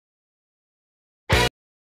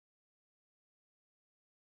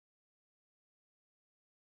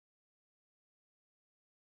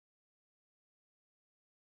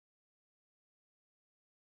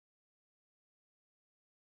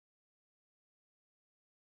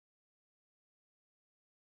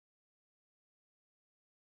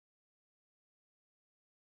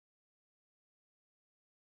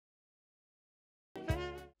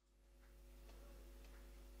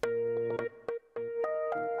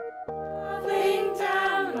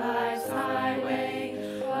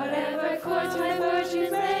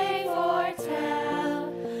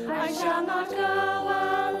shall not go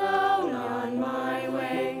alone on my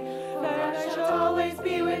way, for I shall always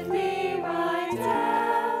be with thee, right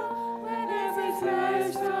down. When every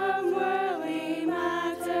thirst from worldly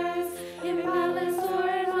matters, in palace or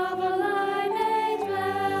in hovel I may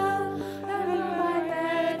dwell, and though my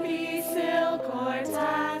bed be silk or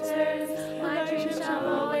tatters, my dream shall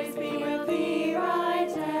always be with thee, right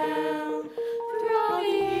down. Through all the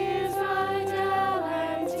years, right down,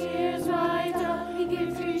 and tears, right down, he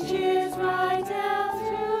gives three cheers, right down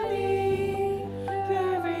to thee. For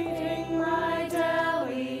everything, right down,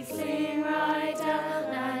 we sing, right down,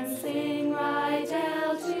 and sing, right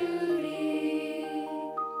down to thee.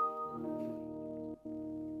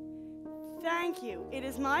 Thank you. It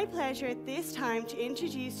is my pleasure at this time to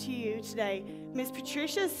introduce to you today Miss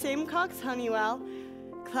Patricia Simcox Honeywell,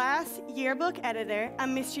 Class Yearbook Editor,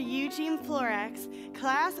 and Mr. Eugene Florex,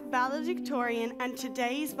 Class Valedictorian and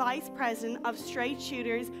today's Vice President of Straight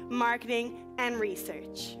Shooters Marketing and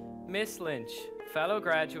Research. Miss Lynch, fellow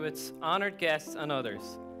graduates, honored guests, and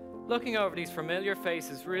others. Looking over these familiar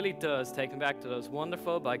faces really does take me back to those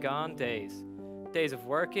wonderful bygone days. Days of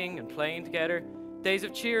working and playing together, days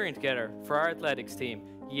of cheering together for our athletics team,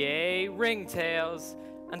 yay, ringtails,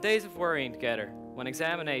 and days of worrying together when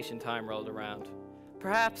examination time rolled around.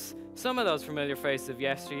 Perhaps some of those familiar faces of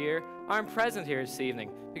yesteryear aren't present here this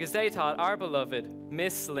evening because they thought our beloved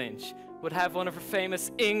Miss Lynch would have one of her famous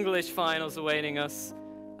English finals awaiting us.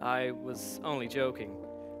 I was only joking.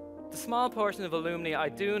 The small portion of alumni I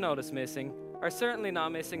do notice missing are certainly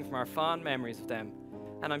not missing from our fond memories of them,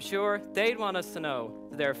 and I'm sure they'd want us to know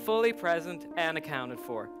that they're fully present and accounted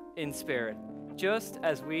for in spirit, just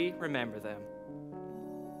as we remember them.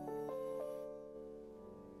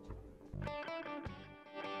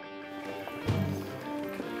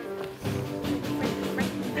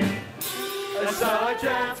 I saw a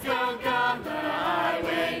trans skunk on the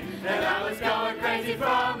highway, and I was going crazy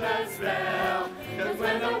from the smell. Cause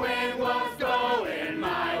when the wind was going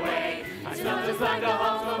my way, I smelled just like a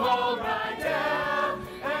wholesome old Rydell.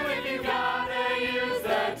 And if you gotta use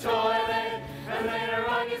the toilet, and later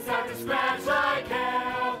on you start to scratch like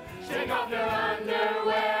hell, shake off your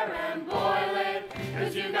underwear and boil it,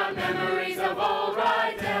 cause you got memories of old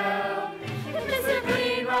Rydell. If Mr.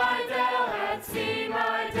 Green Rydell had seen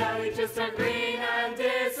Rydell, he just turned green and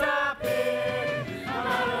disappeared. I'm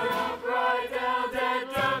not a rock Rydell, dead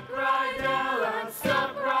duck Rydell, I'm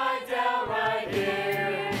stuck Rydell right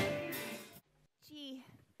here. Gee,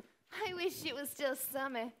 I wish it was still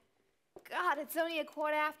summer. God, it's only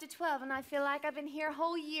 12:15 and I feel like I've been here a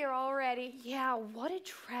whole year already. Yeah, what a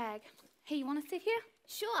drag. Hey, you want to sit here?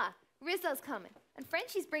 Sure, Rizzo's coming, and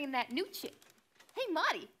Frenchie's bringing that new chick. Hey,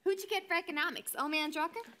 Marty, who'd you get for economics? Old man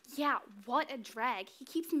Drucker? Yeah, what a drag. He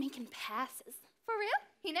keeps making passes. For real?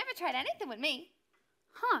 He never tried anything with me.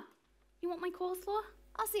 Huh. You want my coleslaw?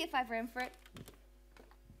 I'll see if I've room for it.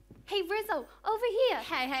 Hey, Rizzo, over here.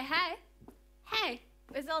 Hey, hey, hey. Hey,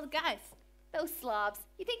 where's all the guys? Those slobs.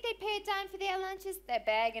 You think they'd pay a dime for their lunches? They're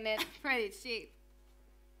bagging it. Pretty cheap.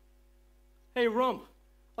 Hey, Rump,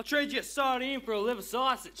 I'll trade you a sardine for a liver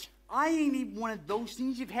sausage. I ain't even one of those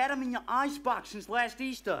things. You've had them in your icebox since last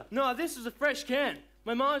Easter. No, this is a fresh can.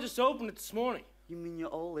 My mom just opened it this morning. You mean your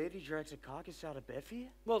old lady drags a carcass out of bed for you?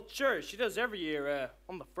 Well, sure, she does every year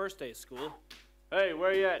on the first day of school. Hey,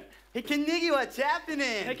 where you at? Hey, Kaniki, what's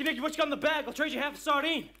happening? Hey, Kaniki, what you got in the bag? I'll trade you half a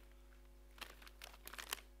sardine.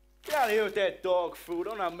 Get out of here with that dog food.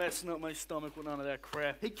 I'm not messing up my stomach with none of that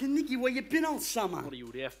crap. Hey, Kaniki, where you been all summer? What are you,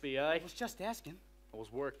 the FBI? I was just asking. I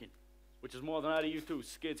was working, which is more than either you two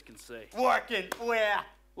skids can say. Working? Where?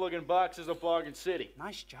 Lugging boxes up Bargain City.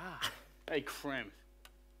 Nice job. Hey, Krem,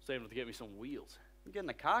 saving to get me some wheels. You getting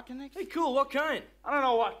a car connect? Hey, cool, what kind? I don't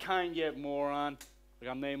know what kind yet, moron. I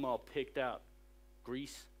got name all picked out.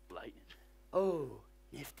 Grease Lightning. Oh,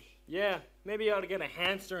 nifty. Yeah, maybe you ought to get a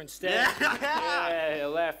hamster instead. Yeah,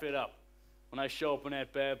 laugh it up. When I show up in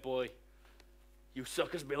that bad boy, you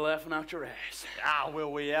suckers be laughing out your ass. Ah,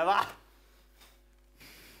 will we ever?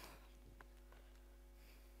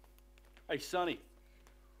 Hey, Sonny.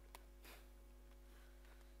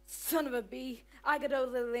 Son of a bee. I got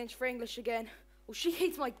old little Lynch for English again. Oh, she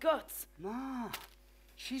hates my guts. Nah,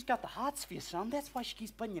 she's got the hots for you, son. That's why she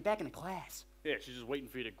keeps putting you back in the class. Yeah, she's just waiting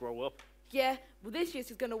for you to grow up. Yeah, well this year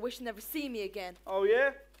she's gonna wish to never see me again. Oh,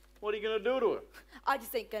 yeah? What are you gonna do to her? I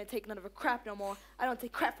just ain't gonna take none of her crap no more. I don't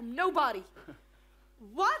take crap from nobody.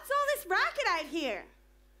 What's all this racket out here?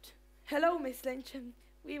 Hello, Miss Lynch.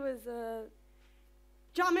 We was,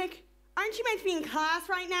 John Mick, aren't you meant to be in class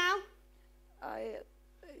right now?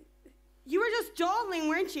 You were just dawdling,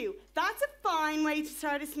 weren't you? That's a fine way to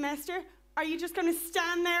start a semester. Are you just going to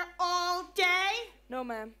stand there all day? No,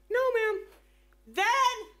 ma'am. No, ma'am. Then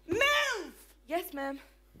move! Yes, ma'am.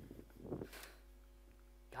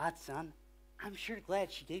 Godson, I'm sure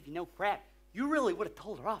glad she gave you no crap. You really would have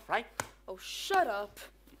told her off, right? Oh, shut up.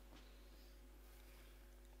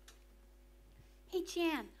 Hey,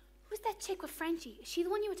 Jan, who's that chick with Frenchie? Is she the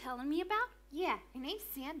one you were telling me about? Yeah, her name's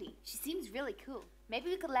Sandy. She seems really cool. Maybe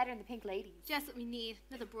we could let her in the Pink Ladies. Just what we need.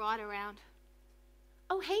 Another broad around.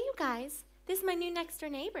 Oh, hey, you guys. This is my new next-door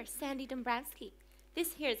neighbor, Sandy Dombrowski.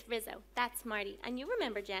 This here's Rizzo. That's Marty. And you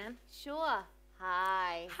remember Jan. Sure.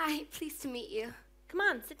 Hi. Hi, pleased to meet you. Come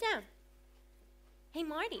on, sit down. Hey,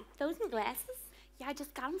 Marty, those new glasses? Yeah, I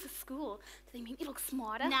just got them for school. Do they make me look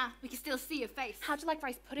smarter? Nah, we can still see your face. How'd you like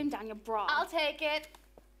Rice pudding down your bra? I'll take it.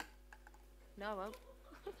 No, I won't.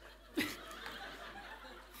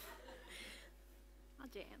 Oh,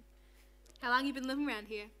 Jan. How long you been living around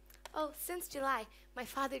here? Oh, since July. My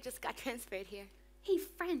father just got transferred here. Hey,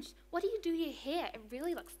 French, what do you do to your hair? It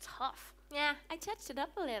really looks tough. Yeah, I touched it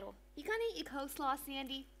up a little. You gonna eat your coleslaw,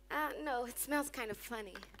 Sandy? No, it smells kind of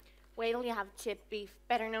funny. Wait till you have chipped beef,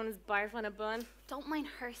 better known as barf on a bun. Don't mind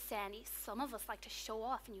her, Sandy. Some of us like to show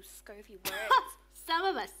off and use scurvy words. Some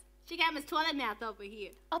of us. She got Miss Toilet Mouth over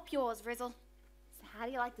here. Up yours, Rizzle. So how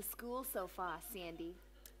do you like the school so far, Sandy?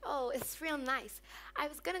 Oh, it's real nice. I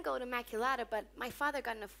was gonna go to Immaculata, but my father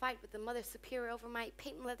got in a fight with the Mother Superior over my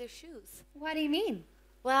patent leather shoes. What do you mean?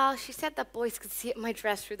 Well, she said that boys could see my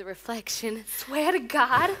dress through the reflection. Swear to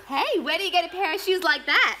God. Hey, where do you get a pair of shoes like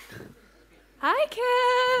that? Hi,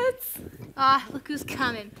 kids. Ah, look who's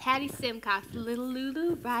coming. Patty Simcox, little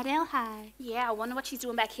Lulu, Rydell High. Yeah, I wonder what she's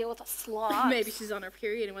doing back here with a sloth. Maybe she's on her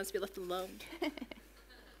period and wants to be left alone.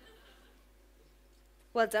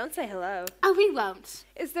 Well, don't say hello. Oh, we won't.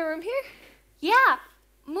 Is there room here? Yeah,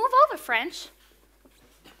 move over, French.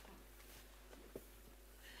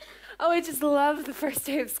 Oh, I just love the first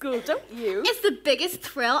day of school, don't you? It's the biggest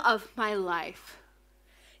thrill of my life.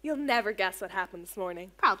 You'll never guess what happened this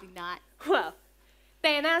morning. Probably not. Well,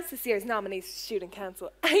 they announced this year's nominees to student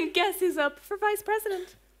council, and guess who's up for vice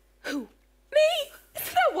president? Who? Me!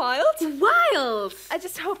 Isn't that wild? Wild! I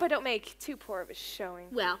just hope I don't make too poor of a showing.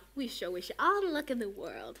 Well, we sure wish you all the luck in the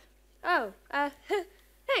world. Oh,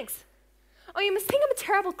 thanks. Oh, you must think I'm a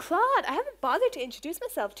terrible clod. I haven't bothered to introduce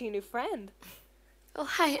myself to your new friend. Oh,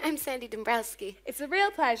 hi, I'm Sandy Dombrowski. It's a real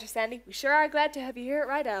pleasure, Sandy. We sure are glad to have you here at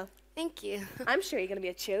Rydell. Thank you. I'm sure you're going to be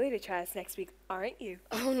a cheerleader trials next week, aren't you?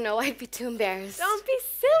 Oh, no, I'd be too embarrassed. Don't be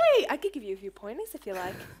silly. I could give you a few pointers if you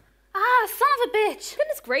like. Ah, son of a bitch.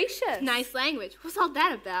 Goodness gracious. Nice language. What's all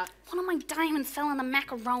that about? One of my diamonds fell in the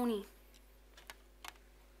macaroni.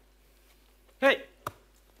 Hey,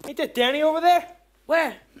 ain't that Danny over there?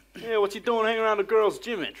 Where? Yeah, what's he doing hanging around the girls'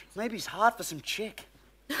 gym entrance? Maybe he's hot for some chick.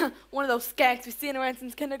 One of those skanks we've seen around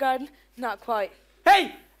since kindergarten? Not quite.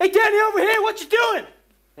 Hey, Danny over here, what you doing?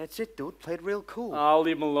 That's it, dude. Played real cool. I'll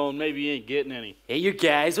leave him alone. Maybe he ain't getting any. Hey, you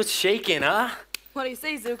guys, what's shaking, huh? What do you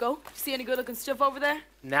say, Zuko? See any good-looking stuff over there?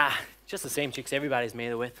 Nah, just the same chicks everybody's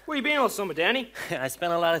made it with. Where you been all summer, Danny? I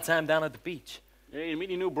spent a lot of time down at the beach. Hey, you meet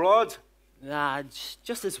any new broads? Nah,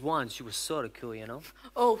 just this one. She was sort of cool, you know?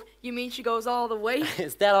 Oh, you mean she goes all the way?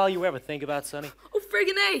 Is that all you ever think about, Sonny? Oh,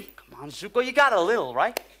 friggin' A! Come on, Zuko, you got a little,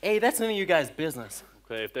 right? Hey, that's none of you guys' business.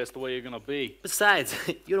 Okay, if that's the way you're gonna be. Besides,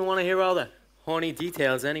 you don't want to hear all the horny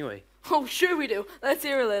details anyway. Oh, sure we do. Let's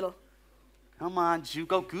hear a little. Come on,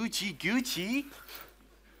 Zuko. Gucci, Gucci.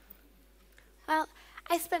 Well,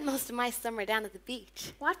 I spent most of my summer down at the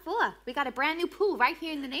beach. What for? We got a brand new pool right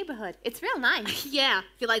here in the neighborhood. It's real nice. Yeah,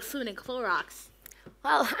 if you like swimming in Clorox.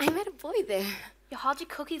 Well, I met a boy there. You hauled your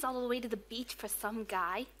cookies all the way to the beach for some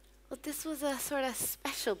guy? Well, this was a sort of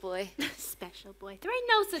special boy. Special boy. There ain't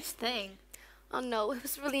no such thing. Oh, no, it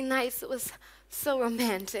was really nice. It was so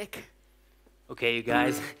romantic. Okay, you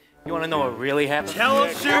guys, you want to know what really happened? Tell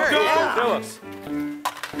us, Zuko! Yeah. Tell us.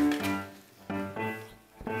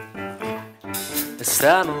 The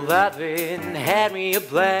summer loving had me a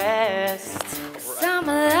blast.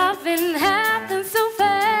 Summer loving happened so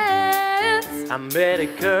fast. I met a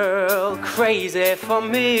girl crazy for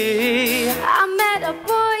me. I met a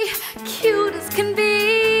boy cute as can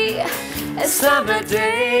be. A summer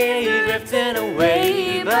day drifting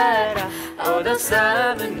away, but oh, the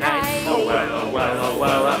summer night. Oh well, oh well, oh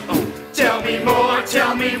well, oh. Tell me more,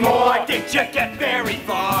 did you get very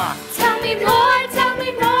far? Tell me more,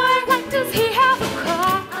 like does he have a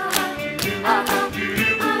car?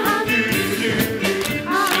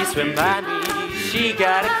 She swam by me, she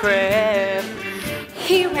got a crab.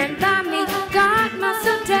 He ran by me, got my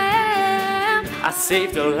so damn. I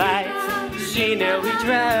saved her life, she nearly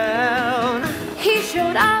drowned. He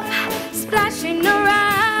showed up, splashing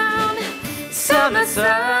around. Summer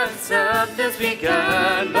sun, something's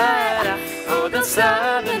begun, but oh, the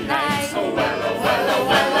summer nights. Oh, well, oh, well, oh,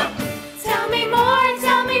 well. Tell me more,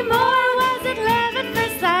 was it love at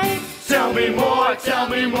first sight? Tell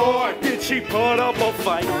me more, did she put up a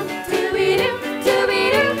fight? Doo-wee-doo,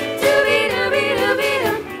 doo-wee-doo,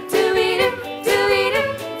 doo-wee-doo-wee-doo-wee-doo, doo-wee-doo, doo-wee-doo,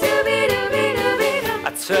 doo-wee-doo-wee-doo-wee-doo.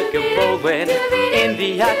 I took a bowling in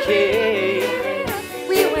the arcade.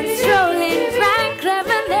 We went strolling right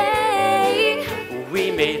cleverly. We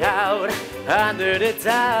made out under the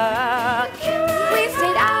dark. We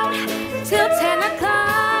stayed out till 10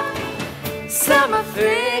 o'clock. Summer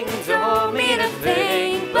thing don't mean a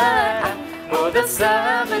thing, but oh, the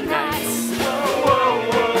summer nights. Whoa,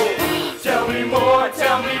 whoa. Tell me more,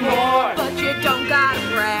 But you don't gotta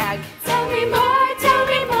brag. Tell me more,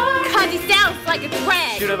 cause he sounds like a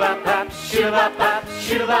drag. Shoot-a-bop-pop, shoot-a-bop-pop,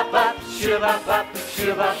 shoot-a-bop-pop, shoot-a-bop-pop,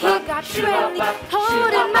 shoot-a-bop-pop. He got friendly,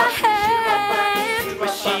 holding my hand.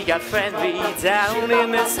 But she got friendly down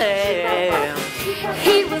in the sand.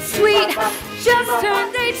 He was sweet, just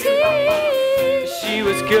turned 18. She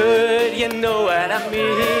was good, you know what I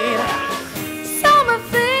mean. Summer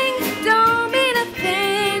thing don't mean a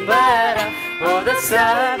thing, But oh, the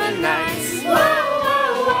summer nights. whoa,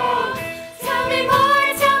 whoa, whoa. Tell me more,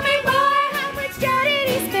 how much did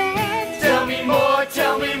he spend?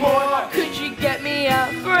 tell me more. Could you get me a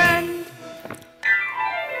friend?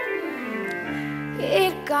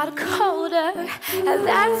 It got colder, and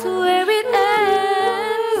that's where it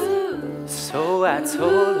ends. So I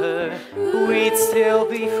told her we'd still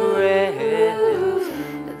be friends.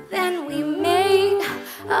 Then we made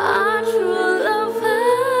our true lover.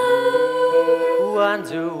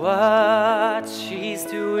 Wonder what she's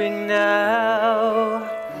doing now.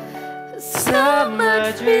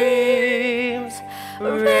 Summer dreams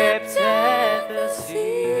ripped at the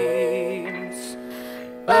seams,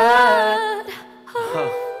 but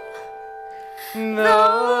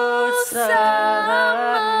no summer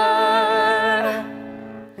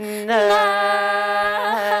night.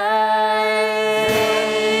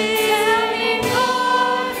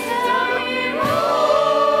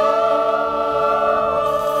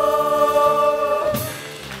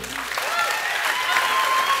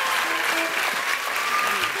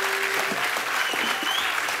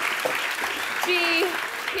 Gee,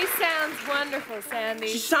 he sounds wonderful, Sandy.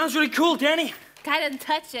 She sounds really cool, Danny. Guy didn't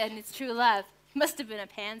touch it, and it's true love. Must have been a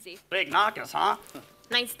pansy. Big knockers, huh?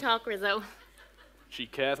 Nice talk, Rizzo. She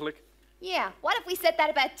Catholic? Yeah, what if we said that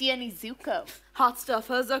about Danny Zuko? Hot stuff,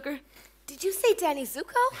 huh, Zucker? Did you say Danny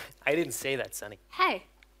Zuko? I didn't say that, Sonny. Hey,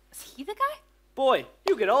 is he the guy? Boy,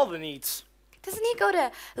 you get all the needs. Doesn't he go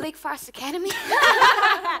to Lake Forest Academy?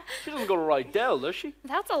 She doesn't go to Rydell, does she?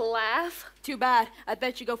 That's a laugh. Too bad. I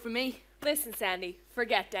bet you go for me. Listen, Sandy,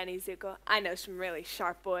 forget Danny Zuko. I know some really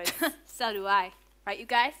sharp boys. So do I. Right, you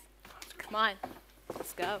guys? Come on,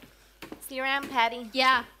 let's go. See you around, Patty.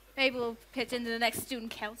 Yeah, maybe we'll pitch into the next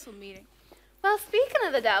student council meeting. Well, speaking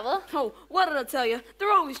of the devil. Oh, what did I tell you?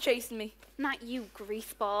 They're always chasing me. Not you,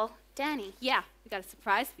 greaseball. Danny, yeah, we got a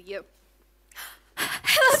surprise for you.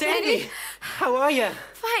 Hello, Sandy, Danny. how are you?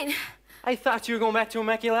 Fine. I thought you were going back to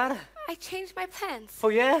Immaculata. I changed my plans. Oh,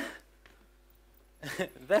 yeah?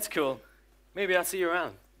 That's cool. Maybe I'll see you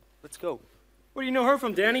around. Let's go. Where do you know her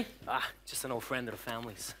from, Danny? Ah, just an old friend of the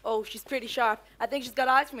family's. Oh, she's pretty sharp. I think she's got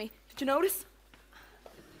eyes for me. Did you notice?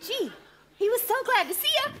 Gee, he was so glad to see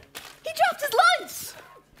you. He dropped his lunch.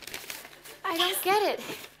 I don't get it.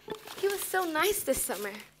 He was so nice this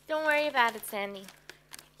summer. Don't worry about it, Sandy.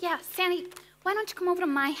 Yeah, Sandy, why don't you come over to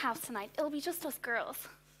my house tonight? It'll be just us girls.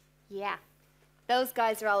 Yeah, those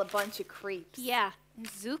guys are all a bunch of creeps. Yeah, and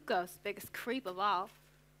Zuko's the biggest creep of all.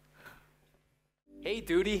 Hey,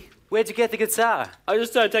 Duty, where'd you get the guitar? I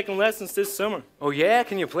just started taking lessons this summer. Oh, yeah?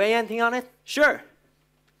 Can you play anything on it? Sure.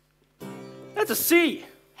 That's a C.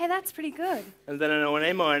 Hey, that's pretty good. And then I know an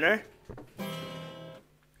A minor.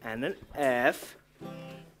 And an F.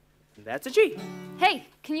 And that's a G. Hey,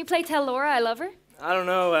 can you play Tell Laura I Love Her? I don't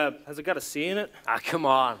know, has it got a C in it? Ah, come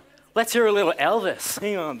on. Let's hear a little Elvis.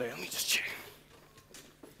 Hang on there, let me just check.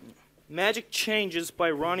 Magic Changes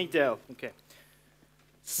by Ronnie Dell. Okay.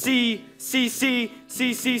 C, C, C,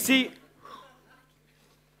 C, C, C.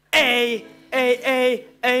 A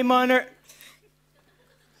minor.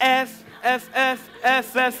 F, F, F,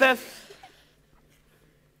 F, F, F.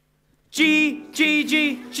 G, G,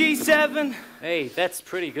 G, G7. Hey, that's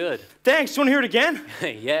pretty good. Thanks, you want to hear it again?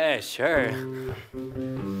 Yeah, sure.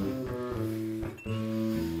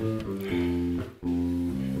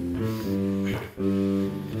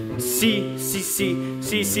 C, C, C,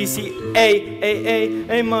 C, C, C,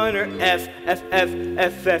 A minor, F, F, F,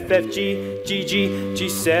 F, F, F, G, G, G,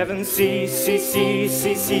 G7, C, C, C,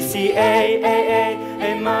 C, C, C,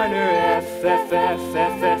 A minor, F, F, F,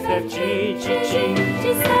 F, F, F, G, G, G.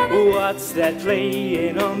 What's that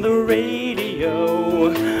playing on the radio?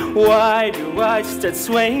 Why do I start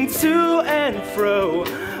swaying to and fro?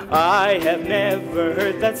 I have never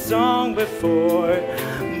heard that song before,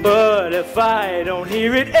 but if I don't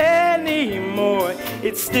hear it anymore,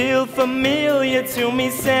 it's still familiar to me,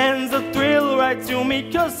 sends a thrill right to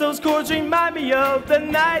me, 'cause those chords remind me of the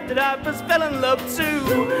night that I first fell in love too.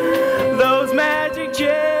 Those magic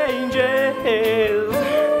changes,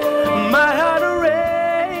 my heart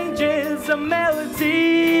arranges a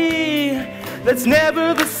melody that's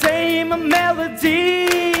never the same, a melody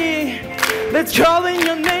that's calling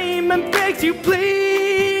your name and begs you,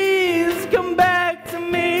 please come back to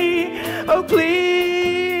me. Oh,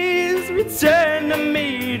 please return to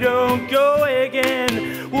me. Don't go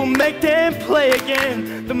again. We'll make them play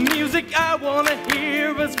again. The music I wanna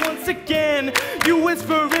hear is once again you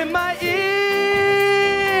whisper in my ear.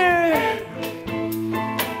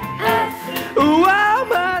 Oh,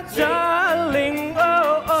 my darling.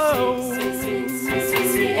 Oh, oh.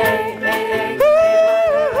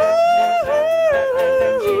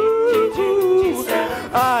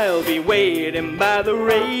 I'll be waiting by the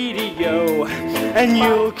radio, and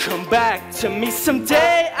you'll come back to me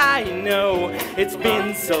someday. I know it's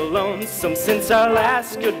been so lonesome since our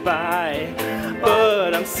last goodbye,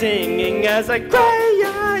 but I'm singing as I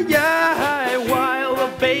cry, while the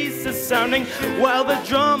bass is sounding, while the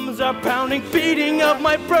drums are pounding, beating of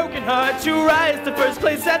my broken heart to rise to first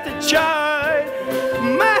place at the chart.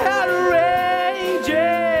 My heart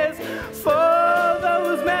arranges for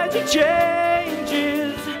those magic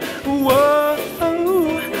changes. Whoa,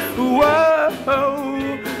 whoa,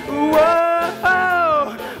 whoa,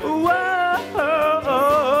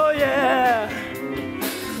 whoa, yeah.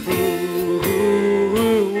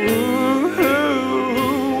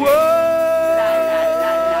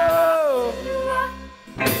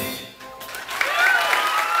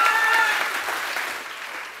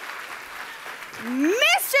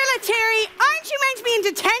 Mr. Lettieri, aren't you meant to be in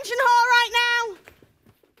detention hall right now?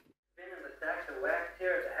 Spinning the stacks of wax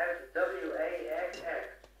here at the house of WAXX.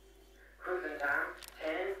 Cruising time,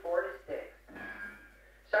 10:46.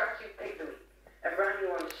 Sharp Shoot Pig the Week. A brand new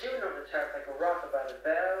one shooting on the charts like a rocket by the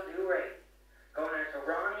Belle du Rey. Going out to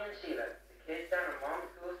Ronnie and Sheila, the kids down at Mom's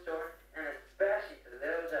school store, and especially to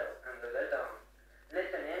Little Joe and the Little Dawn.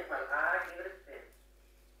 Listen in while I give it a spin.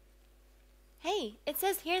 Hey, it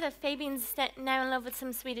says here that Fabian's now in love with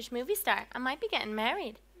some Swedish movie star. I might be getting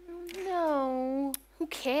married. No. Who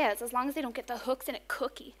cares, as long as they don't get the hooks in a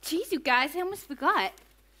cookie. Jeez, you guys, I almost forgot.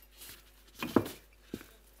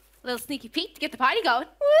 Little sneaky peek to get the party going.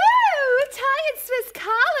 Woo! Italian Swiss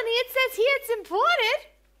colony. It says here it's imported.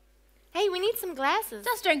 Hey, we need some glasses.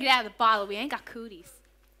 Just drink it out of the bottle. We ain't got cooties.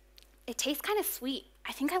 It tastes kind of sweet.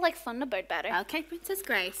 I think I like Thunderbird better. Okay, Princess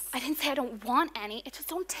Grace. I didn't say I don't want any. It just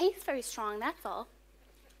don't taste very strong, that's all.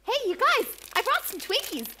 Hey, you guys, I brought some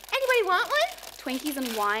Twinkies. Anybody want one? Twinkies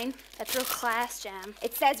and wine? That's real class, Jam.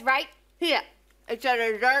 It says right here. It's a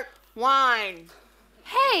dessert wine.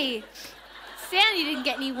 Hey, Sandy didn't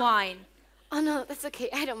get any wine. Oh, no, that's okay.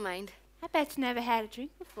 I don't mind. I bet you never had a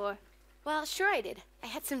drink before. Well, sure I did. I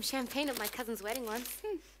had some champagne at my cousin's wedding once.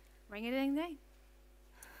 Ring-a-ding-ding.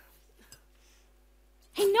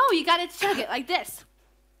 Hey, no, you gotta chug it like this.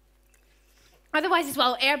 Otherwise you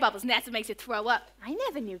swallow air bubbles and that's what makes you throw up. I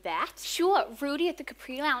never knew that. Sure, Rudy at the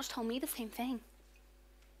Capri Lounge told me the same thing.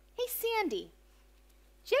 Hey, Sandy,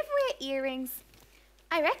 do you ever wear earrings?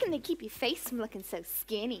 I reckon they keep your face from looking so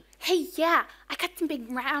skinny. Hey, yeah, I got some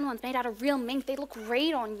big round ones made out of real mink. They look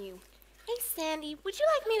great on you. Hey, Sandy, would you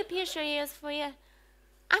like me to pierce your ears for you?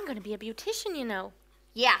 I'm gonna be a beautician, you know.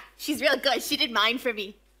 Yeah, she's real good. She did mine for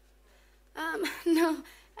me. No,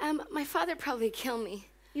 my father'd probably kill me.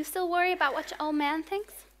 You still worry about what your old man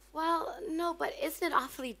thinks? Well, no, but isn't it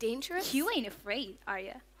awfully dangerous? You ain't afraid, are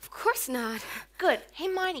you? Of course not. Good. Hey,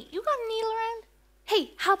 Marty, you got a needle around?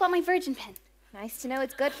 Hey, how about my virgin pen? Nice to know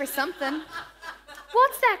it's good for something.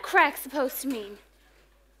 What's that crack supposed to mean?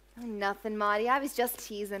 Oh, nothing, Marty. I was just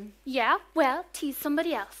teasing. Yeah? Well, tease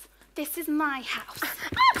somebody else. This is my house.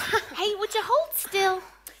 Hey, would you hold still?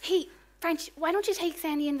 Hey, French, why don't you take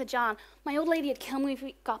Sandy into John? My old lady'd kill me if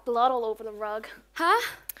we got blood all over the rug. Huh?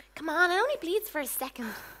 Come on, it only bleeds for a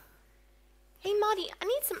second. Hey, Marty, I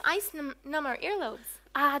need some ice number earlobes.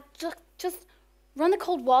 Just run the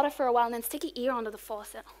cold water for a while and then stick your ear onto the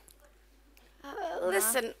faucet.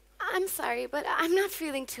 Listen, I'm sorry, but I'm not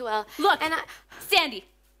feeling too well. Look, Sandy,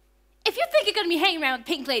 If you think you're gonna be hanging around with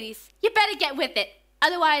pink ladies, you better get with it.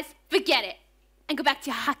 Otherwise, forget it. And go back to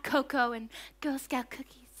your hot cocoa and Girl Scout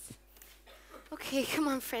cookies. Okay, come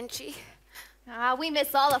on, Frenchie. Ah, we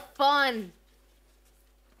miss all the fun.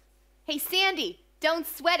 Hey, Sandy, don't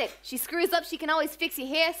sweat it. She screws up, she can always fix your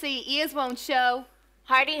hair so your ears won't show.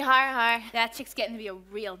 Hardy har. That chick's getting to be a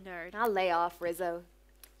real nerd. I'll lay off, Rizzo.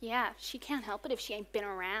 Yeah, she can't help it if she ain't been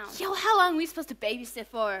around. Yo, how long are we supposed to babysit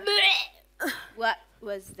for? What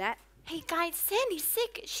was that? Hey, guys, Sandy's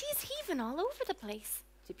sick. She's heaving all over the place.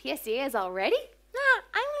 Did you pierce your ears already? Nah,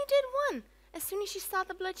 I only did one. As soon as she saw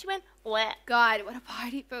the blood, she went, wet. God, what a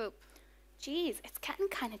party poop. Jeez, it's getting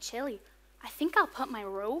kind of chilly. I think I'll put my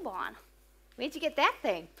robe on. Where'd you get that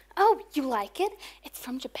thing? Oh, you like it? It's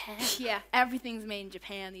from Japan. Yeah, everything's made in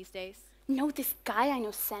Japan these days. No, this guy I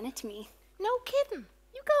know sent it to me. No kidding.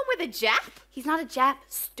 You going with a Jap? He's not a Jap,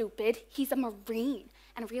 stupid. He's a Marine,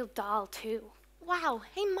 and a real doll, too. Wow.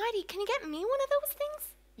 Hey, Marty, can you get me one of those things?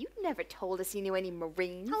 You never told us you knew any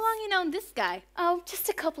Marines. How long you known this guy? Oh, just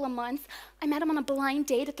a couple of months. I met him on a blind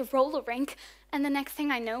date at the roller rink, and the next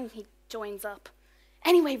thing I know, he joins up.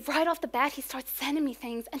 Anyway, right off the bat, he starts sending me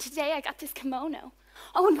things, and today I got this kimono.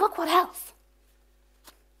 Oh, and look what else.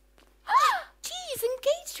 Geez,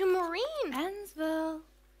 engaged to a Marine. Ansville.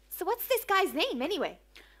 So what's this guy's name, anyway?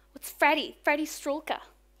 It's Freddie Strulka.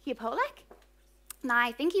 He a Polak? Nah,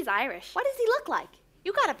 I think he's Irish. What does he look like?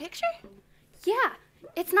 You got a picture? Yeah,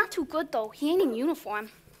 it's not too good, though. He ain't in uniform.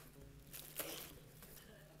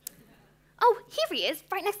 Oh, here he is,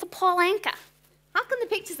 right next to Paul Anka. How come the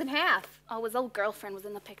picture's in half? Oh, his old girlfriend was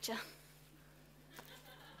in the picture.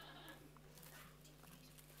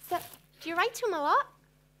 So, do you write to him a lot?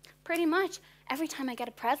 Pretty much, every time I get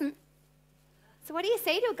a present. So what do you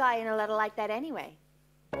say to a guy in a letter like that anyway?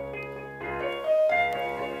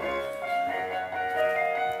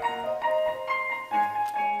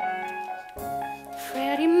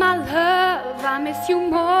 Freddie, my love, I miss you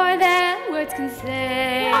more than words can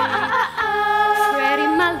say. Freddie,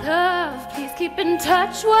 my love, please keep in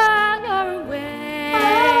touch while you're away.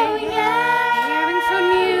 Oh, yeah. Hearing from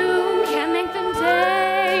you can make the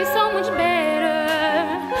day so much better.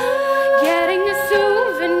 Getting a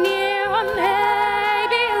souvenir or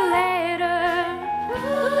maybe later.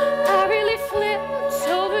 I really flipped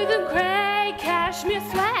over the gray cashmere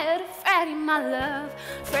sweater. Freddie, my love,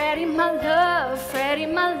 Freddie, my love, Freddie,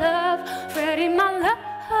 my love, Freddie, my love.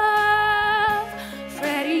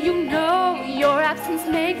 Freddie, you know your absence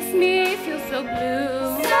makes me feel so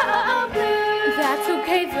blue. So blue. That's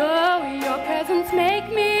okay though, your presence make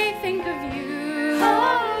me think of you.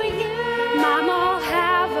 Oh, you. Mama'll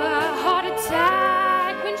have a heart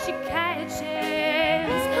attack when she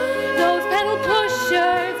catches those pedal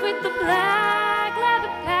pushers with the black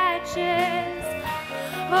leather patches.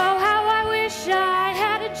 Oh, how I wish I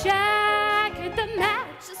had a jacket that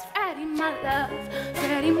matches. Freddie, my love,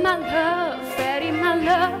 Freddie, my love, Freddie, my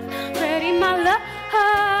love, Freddie, my love.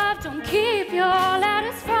 Don't keep your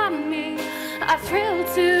letters from me. I thrill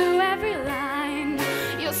to every line.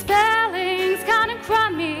 Your spelling's kinda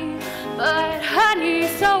crummy, but honey,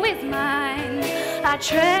 so is mine. I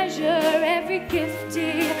treasure every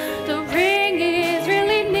gifty. The ring is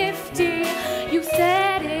really nifty. You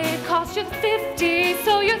said it cost you 50,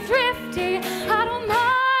 so you're thrifty. I don't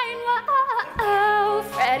mind. Whoa,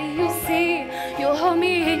 Freddie, you'll see. You'll hold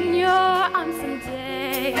me in your arms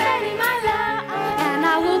someday. Freddie, my love. And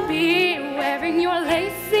I will be wearing your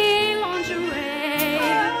lacy lingerie.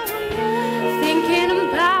 Thinking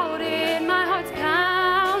about it, my heart's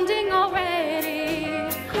pounding already.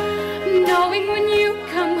 Knowing when you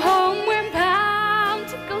come home, we're bound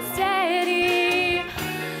to go steady.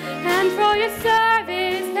 And for your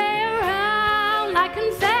service, they around like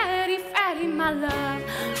confetti. Freddie, my love,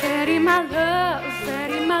 Freddie, my love,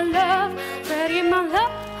 Freddie, my love, Freddie, my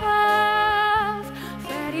love.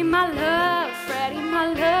 Freddie, my love, Freddie, my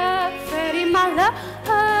love, Freddie, my love.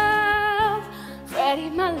 Freddie,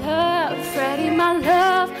 my love, Freddie, my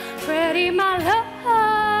love, Freddie, my love.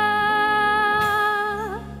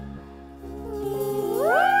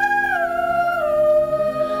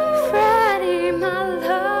 Freddie, my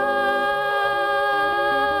love.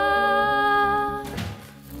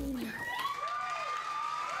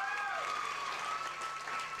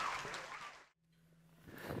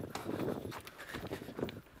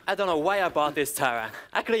 I don't know why I bought this, Tara.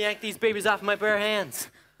 I could have yanked these babies off my bare hands.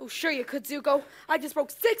 Oh, sure you could, Zuko. I just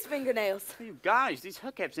broke 6 fingernails. You guys, these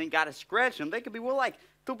hookups ain't got a scratch on them. They could be well like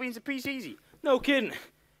 2 beans a piece easy. No kidding.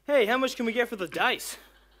 Hey, how much can we get for the dice?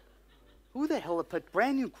 Who the hell would put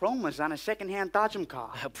brand new chromas on a second-hand Dodgem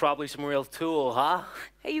car? Probably some real tool, huh?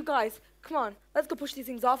 Hey, you guys, Come on, let's go push these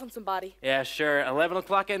things off on somebody. Yeah, sure. 11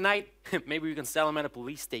 o'clock at night? Maybe we can sell them at a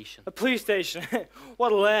police station. A police station?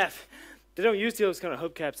 What a laugh. They don't use those kind of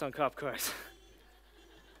hubcaps on cop cars.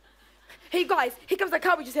 Hey guys, here comes that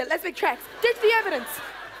car we just hit. Let's make tracks. Ditch the evidence.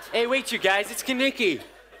 Hey, wait you guys, it's Kaniki.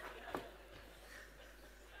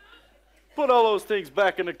 Put all those things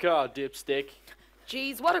back in the car, dipstick.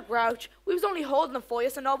 Jeez, what a grouch. We was only holding them for you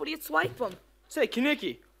so nobody would swipe them. Say,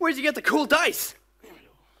 Kaniki, where'd you get the cool dice?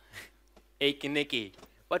 Hey, Kaniki,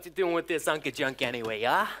 what you doing with this Uncle Junk anyway,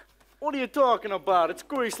 huh? What are you talking about? It's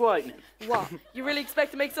grease lightning. What? You really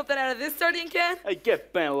expect to make something out of this sardine can? Hey,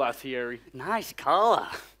 get Ben Lathieri. Nice color.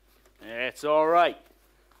 Yeah, it's all right.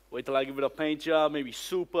 Wait till I give it a paint job, maybe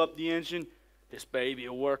soup up the engine. This baby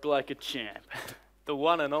will work like a champ. The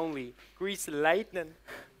one and only Grease Lightning.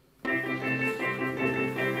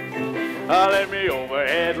 Let me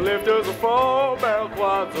overhead lifters a 4-barrel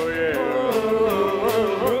quads, oh yeah.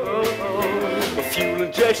 The fuel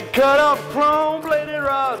injection cut off chrome-bladed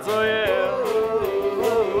rods, oh yeah.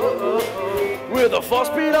 With a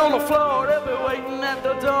 4-speed on the floor, they'll be waiting at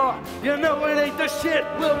the door. You know it ain't the shit,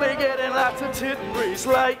 we'll be getting lots of tit and Grease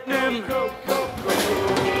Lightning. Go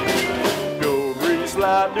Grease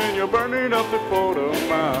Lightning, you're burning up the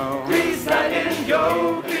quarter-mile. Grease Lightning,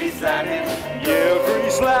 go, Grease Lightning. Yeah,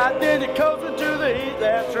 Grease Lightning, you're coasting to the heat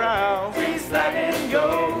that trial. Grease Lightning,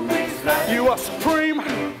 go, Grease Lightning. You are supreme,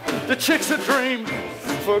 the chick's a dream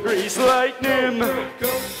for Grease Lightning.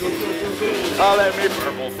 Oh, let me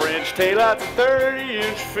purple French taillights and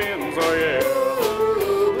 30-inch fins, oh yeah.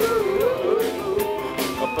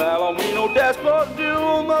 A Palomino dashboard,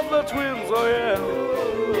 dual muffler twins, oh yeah.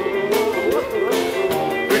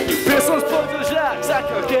 Ricky Pistons, plugs and jacks, I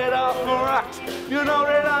could get off the rocks. You know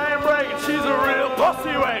that I ain't bragging, she's a real bossy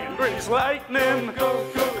wagon. Grease Lightning, go,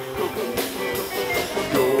 go, go, go.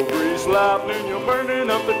 Go Grease Lightning, you're burning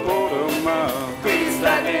up the quarter-mile. Grease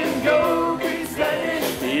Lightning, go, Grease Lightning.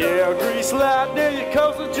 Yeah, Grease Lightning, you're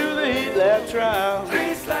coasting to the heat lab trial.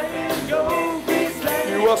 Grease Lightning, go, Grease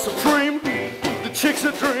Lightning. You are supreme, the chick's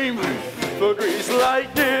a dream for Grease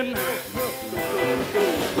Lightning.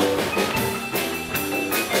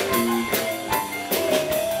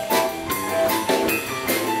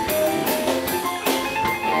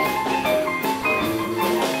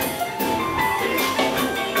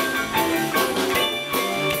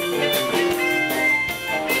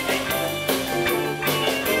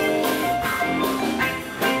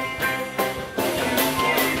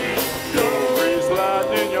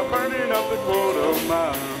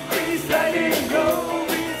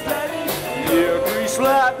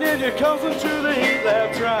 Lightning, you're coasting to the heat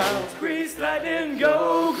lab trials. Grease Lightning,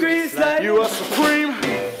 go, Grease Lightning. You are supreme,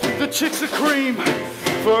 the chick's a cream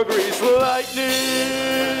for Grease Lightning.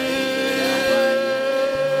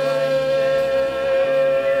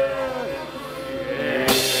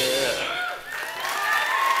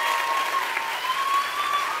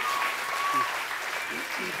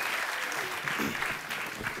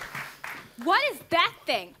 What is that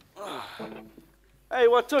thing? Hey,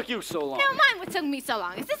 what took you so long? Never mind what took me so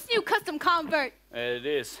long. Is this new custom convert? It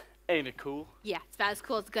is. Ain't it cool? Yeah, it's about as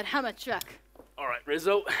cool as a good Hummer truck. All right,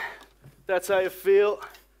 Rizzo. That's how you feel.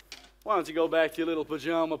 Why don't you go back to your little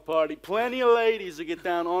pajama party? Plenty of ladies will get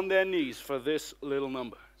down on their knees for this little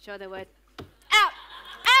number. Sure they would. Out!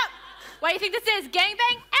 Out! What do you think this is?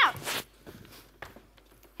 Gangbang? Out!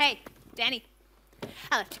 Hey, Danny.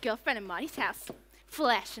 I left your girlfriend at Marty's house.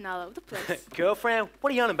 Flashing all over the place. Girlfriend?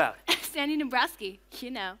 What are you on about? Sandy Dombrowski,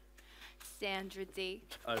 you know. Sandra D.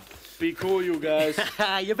 Be cool, you guys.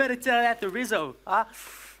 You better tell that to Rizzo, huh?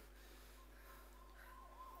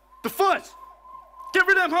 The fuzz! Get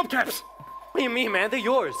rid of them hubcaps! What do you mean, man? They're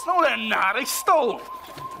yours. No, they're not. I stole them.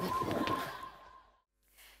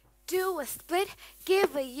 Do a split,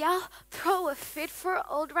 give a yell, throw a fit for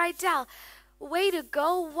old Rydell. Way to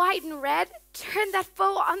go, white and red. Turn that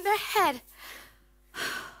foe on their head.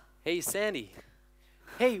 Hey, Sandy.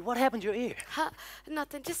 Hey, what happened to your ear?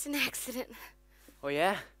 Nothing, just an accident. Oh,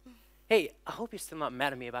 yeah? Hey, I hope you're still not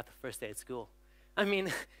mad at me about the first day at school. I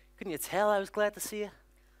mean, couldn't you tell I was glad to see you?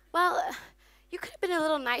 Well, you could have been a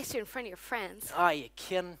little nicer in front of your friends. Oh, you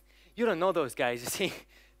kidding? You don't know those guys, you see.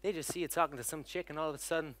 They just see you talking to some chick and all of a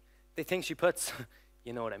sudden they think she puts,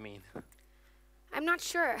 you know what I mean. I'm not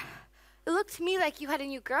sure. It looked to me like you had a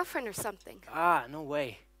new girlfriend or something. Ah, no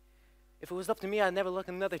way. If it was up to me, I'd never look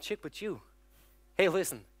at another chick but you. Hey,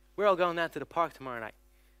 listen, we're all going down to the park tomorrow night.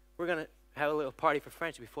 We're going to have a little party for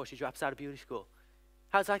French before she drops out of beauty school.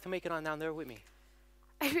 How'd you like to make it on down there with me?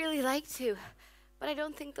 I'd really like to, but I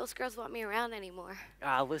don't think those girls want me around anymore.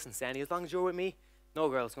 Ah, listen, Sandy, as long as you're with me, no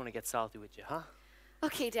girl's going to get salty with you, huh?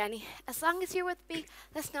 Okay, Danny. As long as you're with me,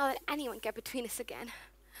 let's not let anyone get between us again.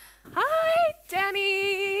 Hi,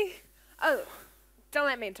 Danny. Oh, don't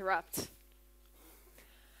let me interrupt.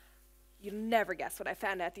 You'll never guess what I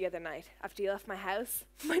found out the other night after you left my house.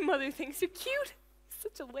 My mother thinks you're cute.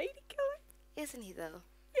 Such a lady killer. Isn't he, though?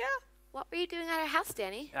 Yeah. What were you doing at our house,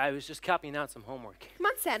 Danny? I was just copying out some homework. Come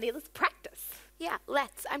on, Sandy, let's practice. Yeah,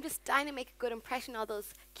 let's. I'm just dying to make a good impression on all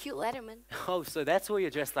those cute lettermen. Oh, so that's why you're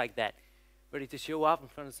dressed like that. Ready to show off in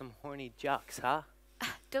front of some horny jocks, huh?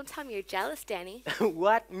 Don't tell me you're jealous, Danny.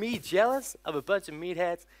 What? Me jealous of a bunch of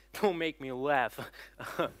meatheads? Don't make me laugh.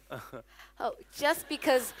 Oh, just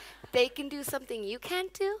because they can do something you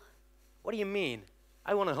can't do? What do you mean?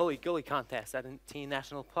 I won a Holy Gully contest at a teen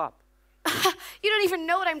national pop. You don't even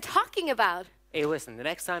know what I'm talking about. Hey, listen, the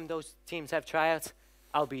next time those teams have tryouts,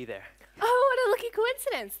 I'll be there. Oh, what a lucky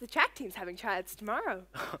coincidence. The track team's having tryouts tomorrow.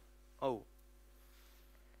 Oh.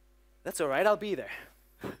 That's all right, I'll be there.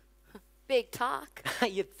 Big talk.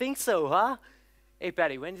 You think so, huh? Hey,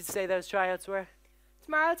 Patty, when did you say those tryouts were?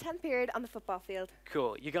 Tomorrow, 10th period on the football field.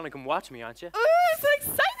 Cool. You're gonna come watch me, aren't you? Oh, I'm so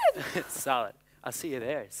excited! It's solid. I'll see you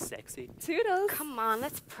there, sexy. Toodles. Come on,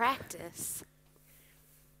 let's practice.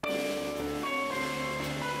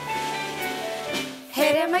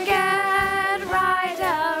 Hit him again, ride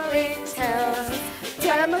a ringtails.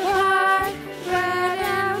 Tear him apart, red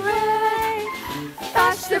and red.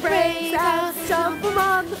 Bash the brains out, stomp him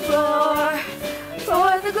on the floor.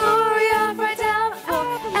 For the glory of our town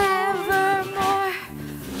forevermore.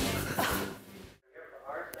 Here for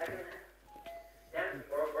our second half. Dance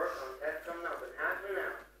or work on test coming up in half an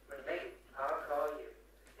hour. When maybe I'll call you.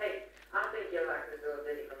 Hey, I think you'll like this little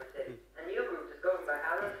ditty from the city. A new group is going by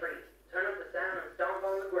Alan Freed. Turn up the sound and stomp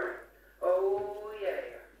on the ground. Oh,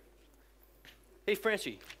 yeah. Hey,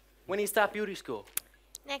 Frenchie, when do you stop beauty school?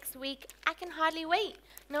 Next week, I can hardly wait.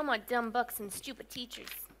 No more dumb books and stupid teachers.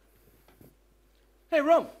 Hey,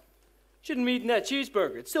 Rum. Shouldn't be eating that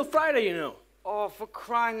cheeseburger. It's still Friday, you know. Oh, for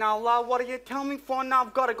crying out loud, what are you telling me for? Now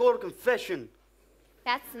I've got to go to confession.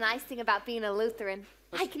 That's the nice thing about being a Lutheran.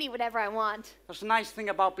 I can eat whatever I want. That's the nice thing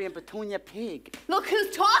about being Petunia Pig. Look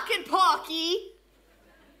who's talking, Porky!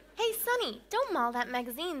 Hey, Sonny, don't maul that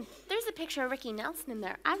magazine. There's a picture of Ricky Nelson in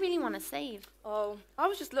there. I really want to save. Oh, I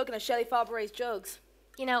was just looking at Shelley Fabare's jugs.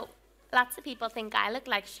 You know, lots of people think I look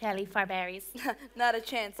like Shelley Fabare's. Not a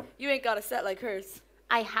chance. You ain't got a set like hers.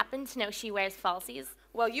 I happen to know she wears falsies.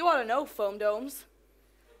 Well, you ought to know, foam domes.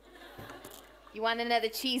 You want another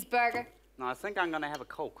cheeseburger? No, I think I'm going to have a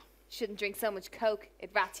Coke. Shouldn't drink so much Coke.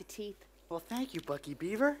 It rots your teeth. Well, thank you, Bucky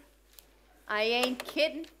Beaver. I ain't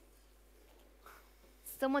kidding.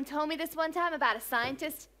 Someone told me this one time about a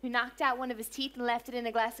scientist who knocked out one of his teeth and left it in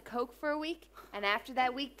a glass of Coke for a week. And after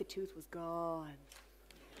that week, the tooth was gone.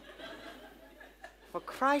 For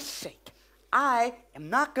Christ's sake, I am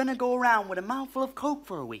not going to go around with a mouthful of Coke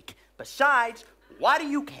for a week. Besides, why do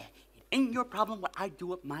you care? It ain't your problem what I do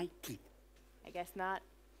with my teeth. I guess not.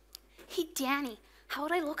 Hey, Danny, how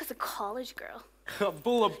would I look as a college girl?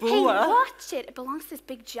 Bula Hey, bula. watch it. It belongs to this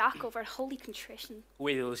big jock over at Holy Contrition.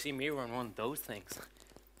 Wait till you see me run one of those things.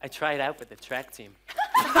 I tried out with the track team.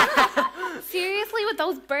 Seriously, with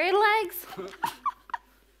those bird legs?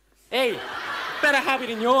 Hey, better hobby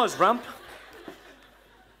than yours, Rump.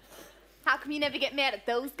 How come you never get mad at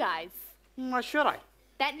those guys? Why should I?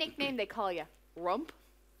 That nickname they call you, Rump?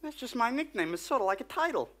 That's just my nickname. It's sort of like a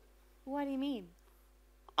title. What do you mean?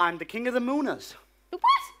 I'm the king of the mooners. The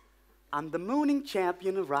what? I'm the mooning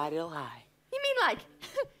champion of Ride Hill High. You mean like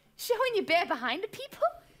showing your bare behind to people?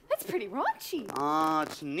 That's pretty raunchy. Oh,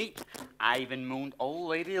 it's neat. I even mooned old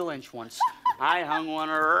Lady Lynch once. I hung one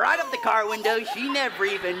right up the car window. She never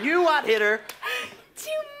even knew I'd hit her.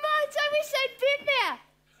 Too much. I wish I'd been there.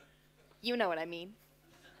 You know what I mean.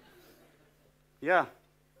 Yeah.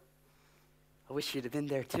 I wish you'd have been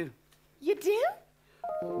there, too. You do?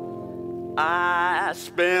 I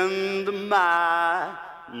spend my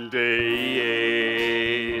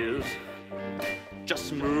days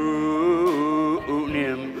just mooning,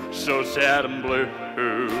 so sad and blue,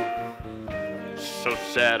 so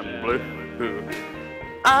sad and blue.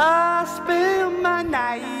 I spend my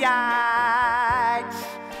nights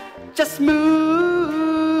just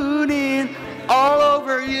mooning all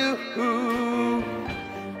over you.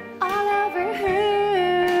 All over her.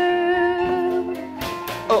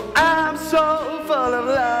 Oh, I'm so full of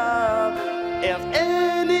love, if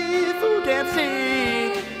any fool can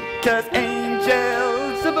see, 'cause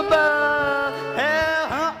angels up above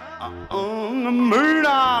have on the moon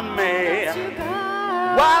on me.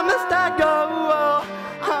 Why must I go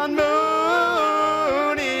on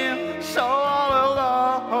mooning so all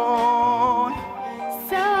alone?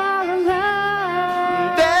 So all alone.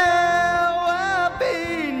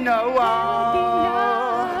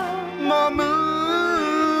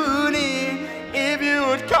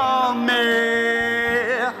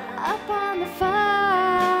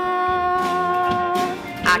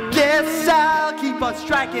 Yes, I'll keep on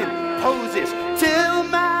striking poses till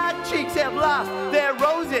my cheeks have lost their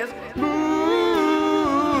roses. Mooning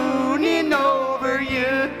over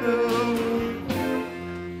you,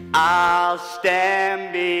 I'll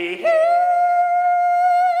stand behind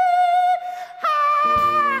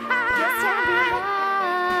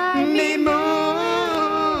me,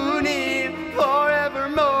 mooning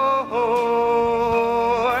forevermore.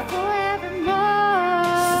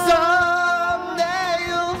 Someday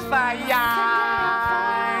you'll find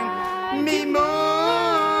me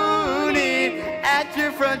mooning at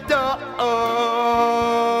your front door.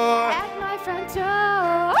 At my front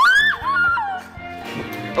door.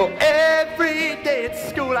 Oh, every day at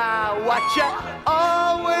school I watch ya,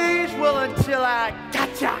 always will until I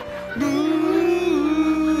gotcha. Mooning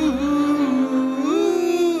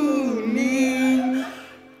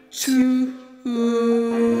too.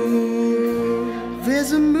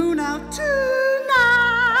 There's a moon out tonight.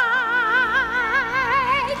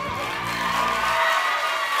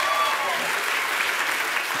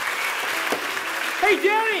 Hey,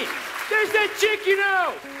 Danny! There's that chick you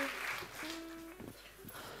know!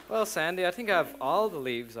 Well, Sandy, I think I have all the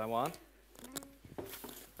leaves I want.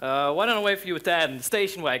 Why don't I wait for you with Dad in the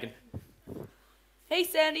station wagon? Hey,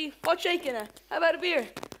 Sandy, what's shaking her? How about a beer?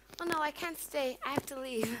 Oh no, I can't stay. I have to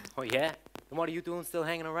leave. Oh, yeah? Then what are you doing still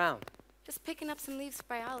hanging around? Just picking up some leaves for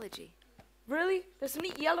biology. Really? There's some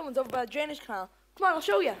neat yellow ones over by the drainage canal. Come on, I'll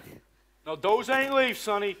show you. No, those ain't leaves,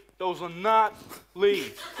 Sonny. Those are not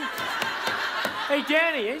leaves. Hey,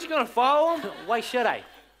 Danny, ain't you gonna follow him? Why should I?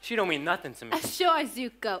 She don't mean nothing to me. Sure,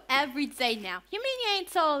 Zuko. Every day now. You mean you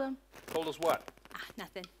ain't told him? Told us what?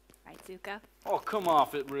 Nothing. Right, Zuko? Oh, come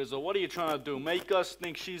off it, Rizzo. What are you trying to do? Make us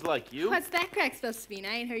think she's like you? What's that crack supposed to mean?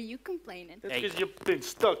 I ain't heard you complaining. That's because you've been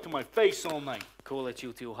stuck to my face all night. Cool at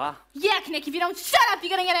you two, huh? Yeah, Nick, if you don't shut up, you're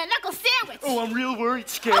gonna get a knuckle sandwich. Oh, I'm real worried,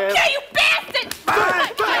 scared. Okay, you bastard!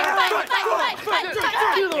 Fight!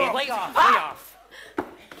 Lay off.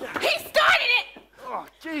 He started it! Oh,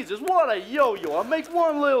 Jesus, what a yo-yo. I make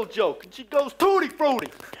one little joke, and she goes tutti frutti.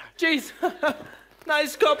 Jeez,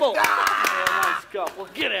 nice couple. Yeah, nice couple.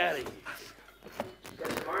 Get out of here. Yes,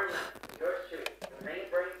 tomorrow night, yours truly, the main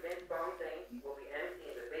break Vince Fontaine will be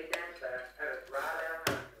emceeing the big dance class out of Rydell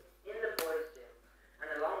High School in the boys' gym. And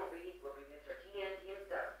the long read will be Mr. TNT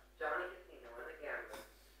himself, Johnny Casino and the Gambler.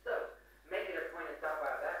 So, make it a point to stop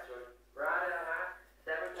by that joint, Rydell High,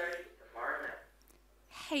 7:30 tomorrow night.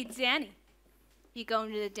 Hey, Danny, you going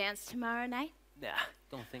to the dance tomorrow night? Nah,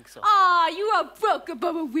 don't think so. Aw, you are broken,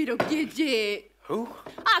 but we don't get it. Who?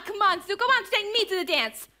 Ah, come on, Zuko, why don't you take me to the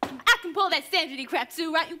dance? I can pull that Sandra crap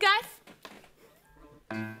too, right, you guys?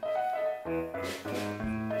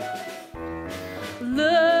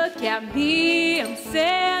 Look at me, I'm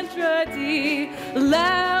Sandra D,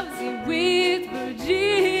 lousy with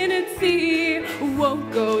virginity.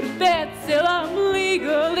 Won't go to bed till I'm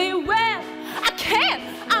legally wed. I can't,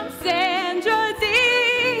 I'm Sandra D.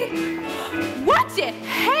 Watch it,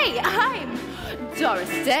 hey, I'm Doris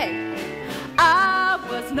Day. I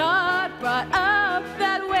was not brought up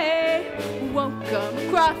that way. Won't come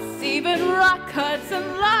across even Rock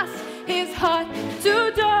Hudson lost his heart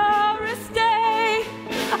to Doris Day.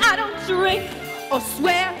 I don't drink or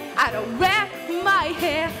swear, I don't wear my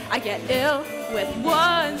hair. I get ill with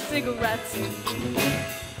one cigarette.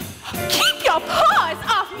 Keep your paws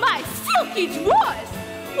off my silky drawers.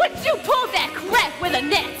 Would you pull that crap with a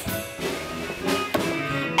net?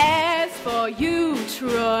 As for you,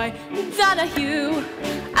 Troy Donahue,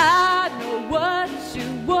 I know what you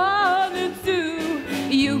wanna do.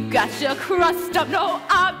 You got your crust, I'm no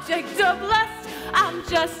object of lust. I'm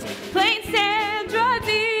just plain Sandra D.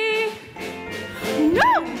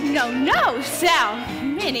 No, Sal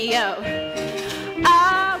Minio.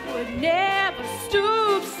 I would never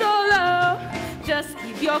stoop so low. Just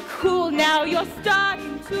keep your cool now, you're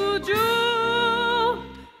starting to drool.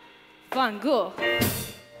 Van Gogh.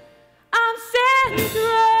 I'm Sandra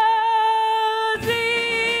D.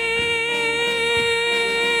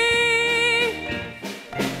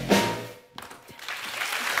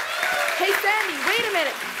 Hey, Sandy, wait a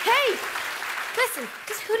minute. Hey! Listen,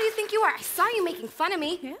 just who do you think you are? I saw you making fun of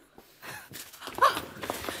me. Yeah? Oh,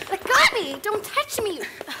 let go of me! Don't touch me!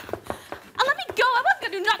 Let me go. I wasn't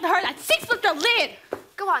gonna do nothing to her. That 6-foot the lid.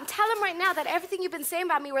 Go on, tell him right now that everything you've been saying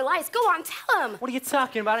about me were lies. Go on, tell him. What are you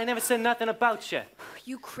talking about? I never said nothing about you.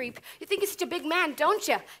 You creep. You think you're such a big man, don't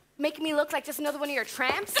you? Making me look like just another one of your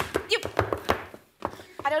tramps?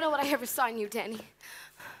 I don't know what I ever saw in you, Danny.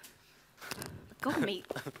 Go, mate.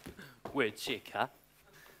 Weird chick, huh?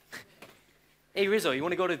 Hey, Rizzo, you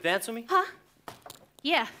want to go to the dance with me? Huh?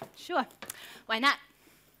 Yeah, sure. Why not?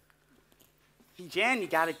 Hey, Jan, you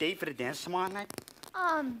got a date for the dance tomorrow night?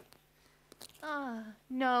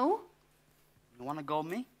 No. You want to go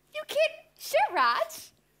with me? You kid? Sure, Raj.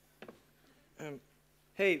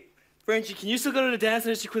 Hey, Frenchie, can you still go to the dance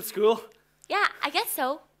unless you quit school? Yeah, I guess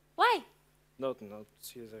so. Why? Nothing. I'll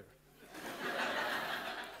see you there.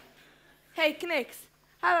 Hey, Knicks,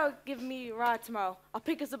 how about give me a ride tomorrow? I'll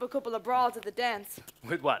pick us up a couple of broads at the dance.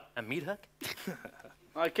 With what? A meat hook?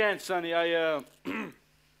 I can't, Sonny.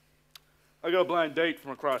 I got a blind date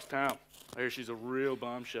from across town. I hear she's a real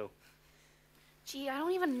bombshell. Gee, I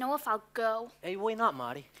don't even know if I'll go. Hey, why not,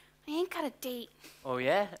 Marty? I ain't got a date. Oh,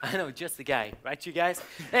 yeah? I know just the guy. Right, you guys?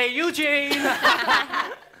 Hey, Eugene!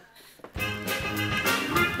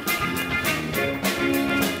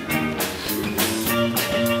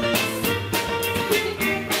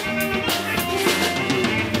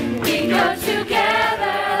 We go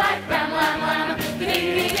together like ram, lam, lam,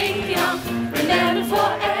 ding, ding, ding, dong. Remember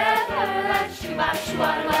forever like shoo-wah,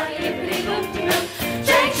 shoo-wah, wah, yippity, boom, boom.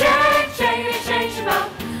 Shake, shake, shake, shake, shake,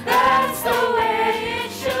 that's the way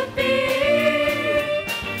it should be.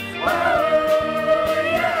 Whoa,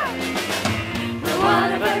 yeah. We're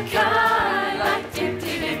one of a kind, like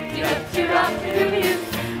dip-dee-dip-dee-up-dee-up-dee-up-dee-up.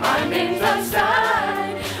 Our names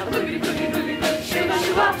outside, boogity, boogie, boogie, boogie, shoo-wah,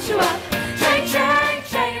 shoo-wah, shoo-wah. Shake, shake,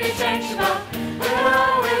 shake, shake, shoo-wah. We'll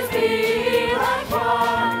always be like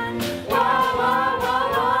one. Whoa, whoa,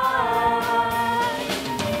 whoa, whoa.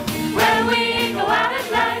 When we go out at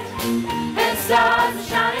night and stars are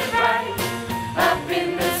shining bright up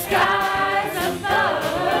in the skies above,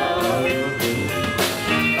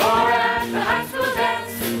 or at the high school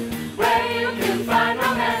dance where you can find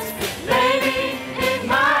romance, maybe it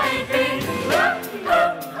might be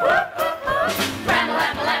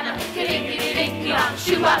ram-a-lam-a-lam-a, kitty-kitty-ding-dong,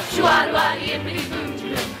 shoo-wah, shoo-wah, yippity boom,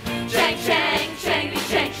 shang, shang, shang,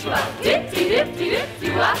 shang, shoo-wah,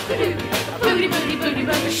 dip-dee-dip-dee-dip-dee-wah-doo, booty, booty, booty,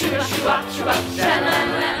 booty, shoo-wah, shoo-wah, shoo-wah,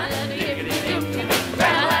 sha-la-la-la, yippity-dip-dee,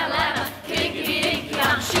 ram-a-lam-a-lam-a,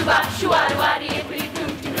 kitty-kitty-ding-dong, shoo-wah, shoo-wah, yippity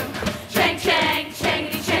boom, shang, shang,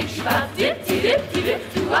 shang, shang, shoo-wah,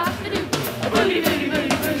 dip-dee-dip-dee-dip-dee-wah-doo, booty, booty,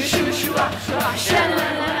 booty, booty, shoo-wah, shoo-wah, shoo-wah,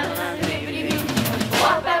 sha-la-la-la, yippity-doo,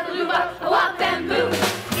 wah-ba-ba-loo-wah, wah-bam-boo.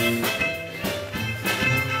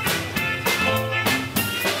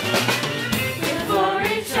 For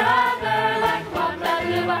each other like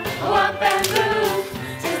wah-ba-loo-wah, wah-bam-boo,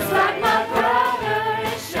 just like my brother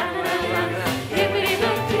is sha-la-la-la,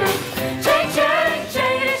 yippity-doo-doo, shake, shake,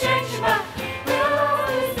 shake, shake, shoo-wah, we'll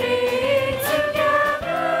always be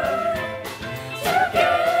together,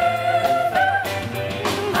 together,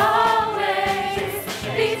 always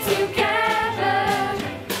be together,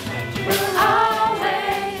 we'll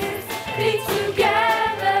always be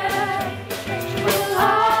together, we'll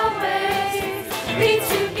always be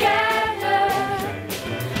together,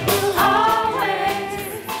 we'll always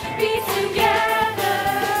be together,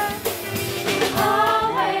 we'll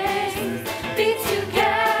always be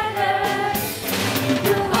together,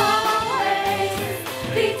 we'll always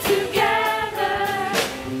be together.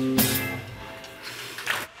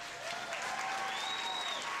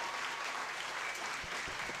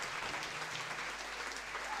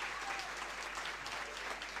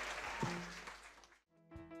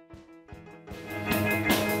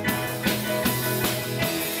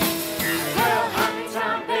 Well, honey,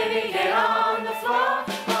 Tom, baby, get on the floor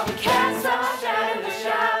while the cats are shouting and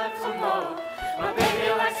shouting for more. My baby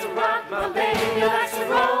likes to rock, my baby likes to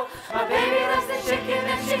roll. My baby loves the chicken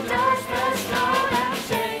and she does the snow. Now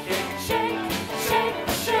shake it, shake, shake,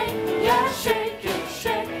 shake, yeah, shake it,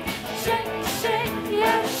 shake, shake, shake,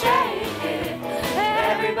 yeah, shake it.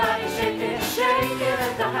 Everybody shake it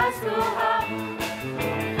at the high school hop.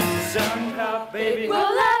 Somehow, baby. Roll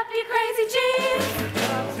up your crazy jeans.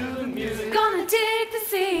 To the music. Gonna dig the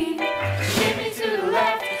scene. Shimmy to the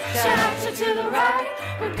left, cha-cha to the right.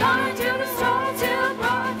 We're gonna do the song till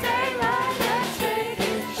broad daylight. Yeah, shake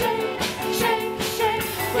it, shake, shake, shake.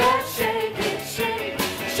 Yeah, shake it, shake,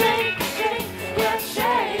 shake, shake. Yeah,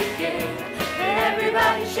 shake it.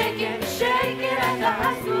 Everybody shake it at the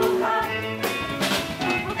high school hop.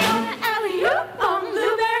 We're gonna alley-oop on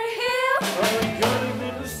Blueberry Hill. Oh, you're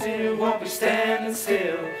gonna still won't be standing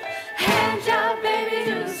still. Hand job, baby,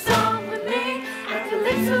 do the song with me. At the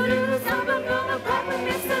lips, who do the song, but gonna pop with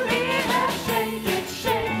Mr. Lee. Yeah, shake it,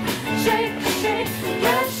 shake, shake, shake.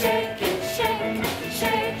 Yeah, shake it, shake,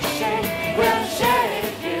 shake, shake. Well,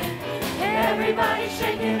 shake it. Everybody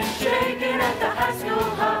shake it at the high school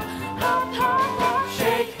hop, hop, hop, hop.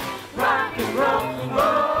 Shake, rock and roll,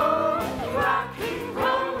 roll, rock and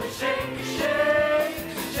roll, and shake, shake,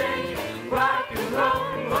 shake. Rock and roll,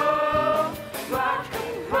 roll, rock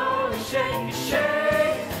and roll, and shake, shake.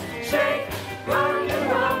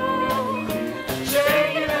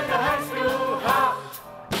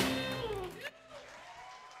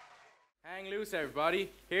 introduce everybody.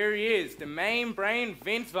 Here he is, the main brain,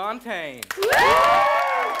 Vince Fontaine.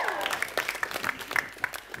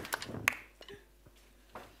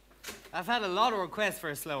 I've had a lot of requests for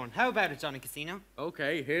a slow one. How about it, Johnny Casino?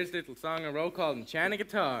 Okay, here's a little song I wrote called Enchanted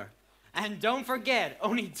Guitar. And don't forget,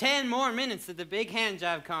 only 10 more minutes to the big hand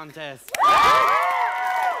job contest.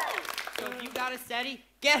 So if you got it steady,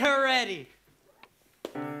 get her ready.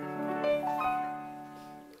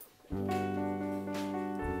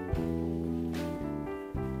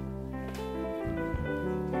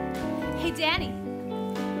 Hey, Danny.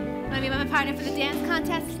 Wanna be my partner for the dance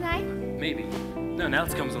contest tonight? Maybe. Nothing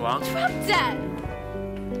else comes along. Drop dead!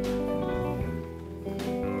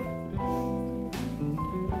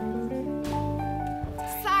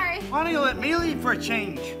 Sorry. Why don't you let me lead for a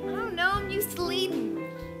change? I don't know, I'm used to leading.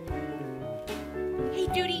 Hey,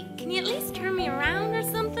 Duty, can you at least turn me around or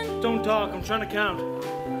something? Don't talk, I'm trying to count.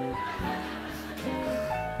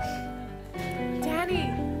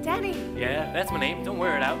 Danny, Yeah, that's my name. Don't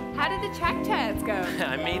wear it out. how did the track test go?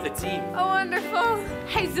 I made the team. Oh, wonderful.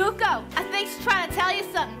 Hey, Zuko, I think she's trying to tell you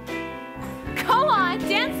something. Go on,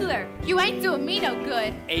 dance with her. You ain't doing me no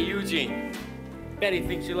good. Hey, Eugene. Betty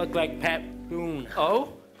thinks you look like Pat Boone.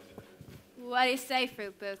 Oh? What do you say,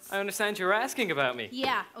 Fruit Boots? I understand you're asking about me.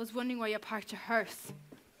 Yeah, I was wondering where you parked your hearse.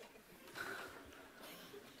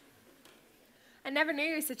 I never knew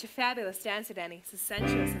you were such a fabulous dancer, Danny. So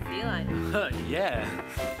sensuous and feline. Yeah.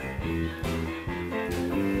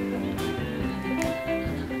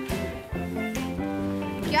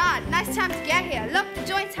 God, nice time to get here. Look, the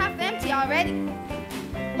joint's half empty already.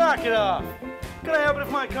 Knock it off. Could I help it if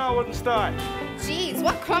my car wouldn't start? Jeez,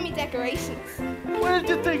 what crummy decorations. Where did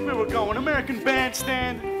you think we were going? American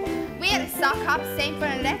Bandstand? We had a sock hop, St.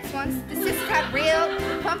 Bernadette's once. The sisters had real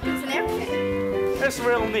pumpkins and everything. That's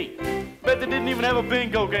real neat. Bet they didn't even have a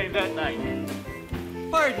bingo game that night.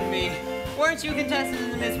 Pardon me. Weren't you contested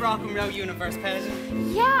in the Miss Rock'n'Roll Universe pageant?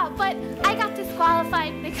 Yeah, but I got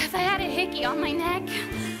disqualified because I had a hickey on my neck.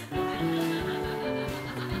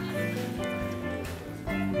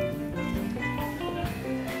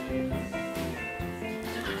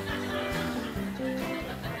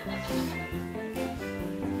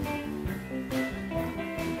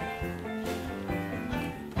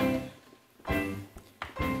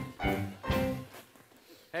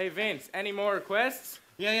 Hey, Vince, any more requests?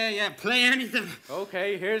 Yeah. Play anything.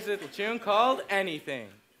 Okay, here's a little tune called Anything.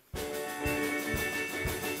 I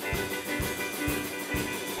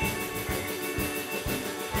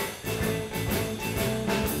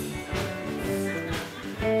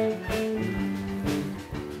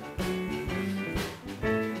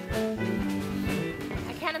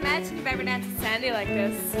can't imagine you've ever danced with Sandy like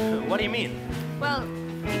this. What do you mean? Well,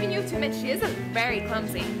 even you have to admit she is very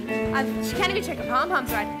clumsy. She can't even check her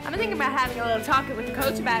pom-poms right. I'm thinking about having a little talk with the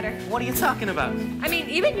coach about her. What are you talking about? I mean,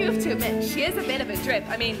 even you have to admit, she is a bit of a drip.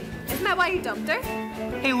 I mean, isn't that why you dumped her?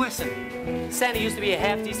 Hey, listen. Sandy used to be a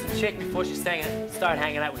half-decent chick before she started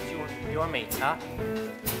hanging out with you and your mates, huh?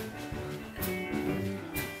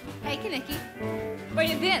 Hey, Kaneki. Where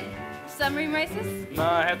you been? Submarine races?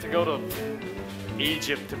 Nah, I had to go to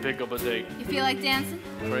Egypt to pick up a date. You feel like dancing?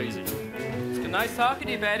 Crazy. It's been nice talking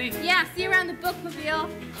to you, Betty. Yeah, see you around the bookmobile.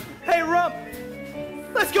 Hey, Rump!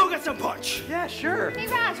 Let's go get some punch. Yeah, sure. Hey,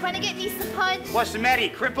 Raj, wanna get me some punch? What's the matter,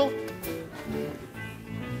 you cripple?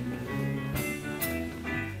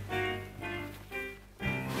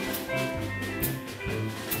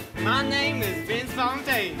 My name is Vince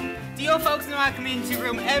Fontaine. Do you folks know I come into your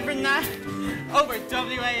room every night? Over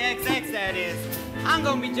WAXX, that is. I'm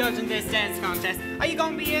gonna be judging this dance contest. Are you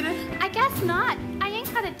gonna be in it? I guess not. I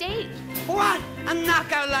ain't got a date. What? A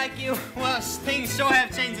knockout like you? Well, things sure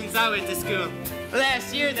have changed since I went to school.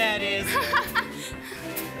 Last year, that is.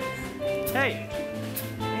 Hey,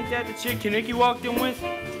 ain't that the chick Kaneki walked in with?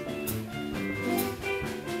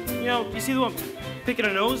 You know, you see the one picking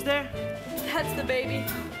her nose there? That's the baby.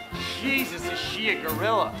 Jesus, is she a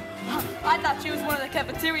gorilla? I thought she was one of the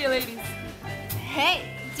cafeteria ladies. Hey,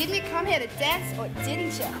 didn't you come here to dance or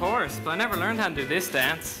didn't you? Of course, but I never learned how to do this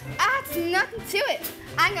dance. That's nothing to it.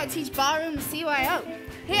 I'm gonna teach ballroom to CYO.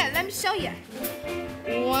 Here, let me show you.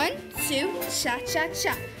 1, 2,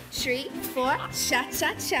 cha-cha-cha. 3, 4,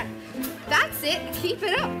 cha-cha-cha. That's it, keep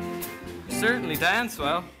it up. You certainly dance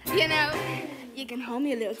well. You know, you can hold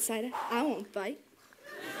me a little tighter. I won't bite.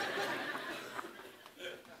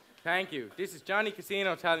 Thank you. This is Johnny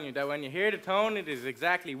Casino telling you that when you hear the tone, it is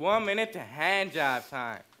exactly 1 minute to hand job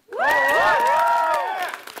time.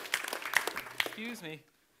 Excuse me.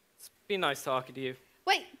 It's been nice talking to you.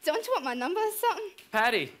 Wait, don't you want my number or something?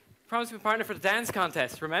 Patty, promised me a partner for the dance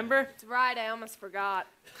contest, remember? It's right, I almost forgot.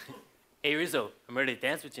 Hey, Rizzo, I'm ready to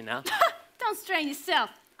dance with you now. Don't Don't strain yourself.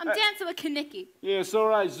 I'm dancing with Kaniki. Yeah, it's all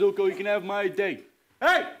right, Zuko. You can have my date.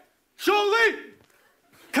 Hey, Shirley!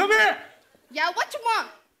 Come here! Yeah, what you want?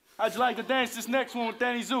 How'd you like to dance this next one with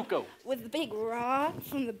Danny Zuko? With the big rod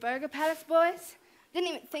from the Burger Palace boys? Didn't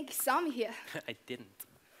even think you saw me here. I didn't.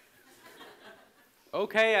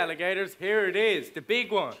 Okay, alligators, here it is, the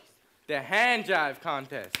big one. The hand jive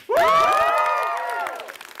contest.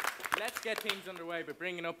 Let's get things underway by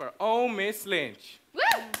bringing up our own Miss Lynch.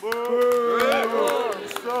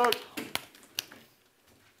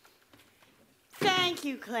 Thank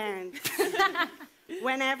you, Clarence.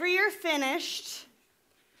 Whenever you're finished,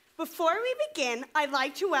 before we begin, I'd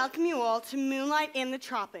like to welcome you all to Moonlight in the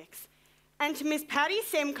Tropics, and to Miss Patty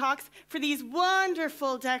Simcox for these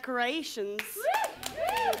wonderful decorations.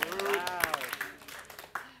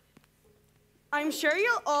 I'm sure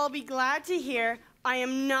you'll all be glad to hear I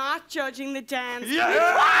am not judging the dance. Yeah. All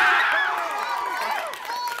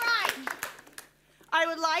right. I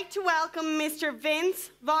would like to welcome Mr.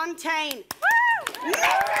 Vince Fontaine.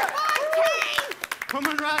 Mr. Fontaine!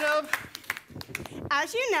 Coming right up.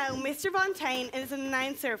 As you know, Mr. Fontaine is an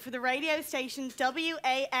announcer for the radio station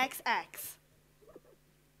WAXX.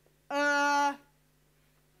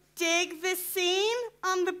 Dig the scene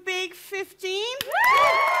on the Big 15?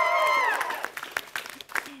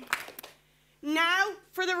 Now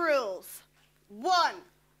for the rules. 1,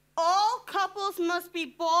 all couples must be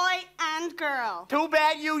boy and girl. Too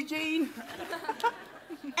bad, Eugene.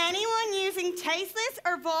 Anyone using tasteless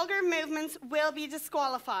or vulgar movements will be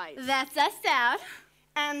disqualified. That's us out.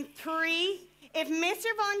 And 3, if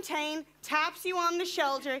Mr. Fontaine taps you on the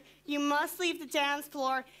shoulder, you must leave the dance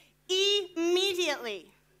floor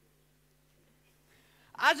immediately.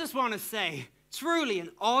 I just want to say, truly,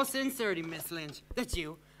 in all sincerity, Miss Lynch, that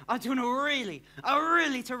you are doing a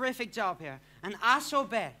really terrific job here. And I sure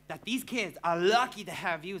bet that these kids are lucky to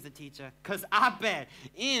have you as a teacher, because I bet,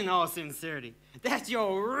 in all sincerity, that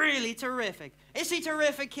you're really terrific. Is she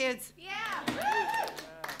terrific, kids? Yeah.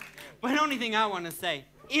 But the only thing I want to say,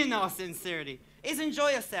 in all sincerity, is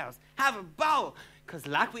enjoy yourselves. Have a ball. Because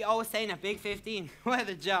like we always say in a Big 15, where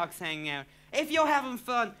the jocks hang out, if you're having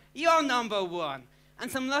fun, you're number one.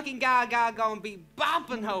 And some lucky guy gonna be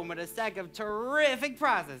bopping home with a stack of terrific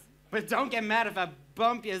prizes. But don't get mad if I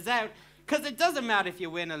bump yous out, because it doesn't matter if you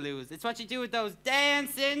win or lose. It's what you do with those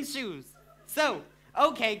dancing shoes. So,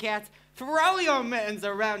 okay, cats, throw your mittens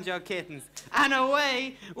around your kittens, and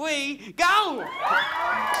away we go!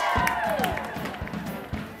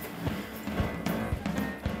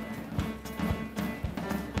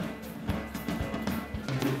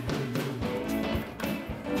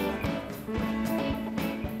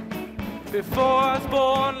 Before I was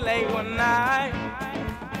born late one night,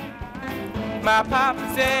 my papa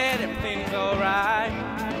said everything's alright.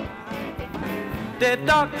 The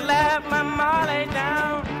doctor left my ma lay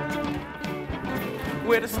down,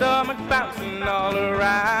 with her stomach bouncing all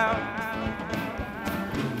around.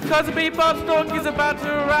 'Cause the bebop stork is about to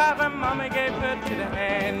arrive, and mama gave her to the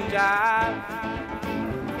hand jive.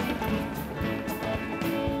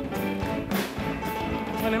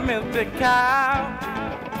 When I milked the cow,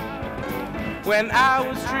 when I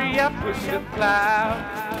was 3, I pushed the plow.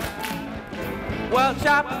 While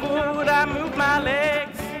chopping wood, I moved my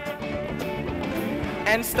legs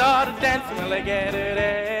and started dancing till I gathered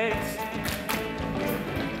eggs.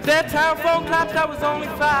 That town folk clapped, I was only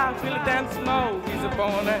 5. Billy dancing low, he's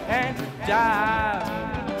upon a hand jive.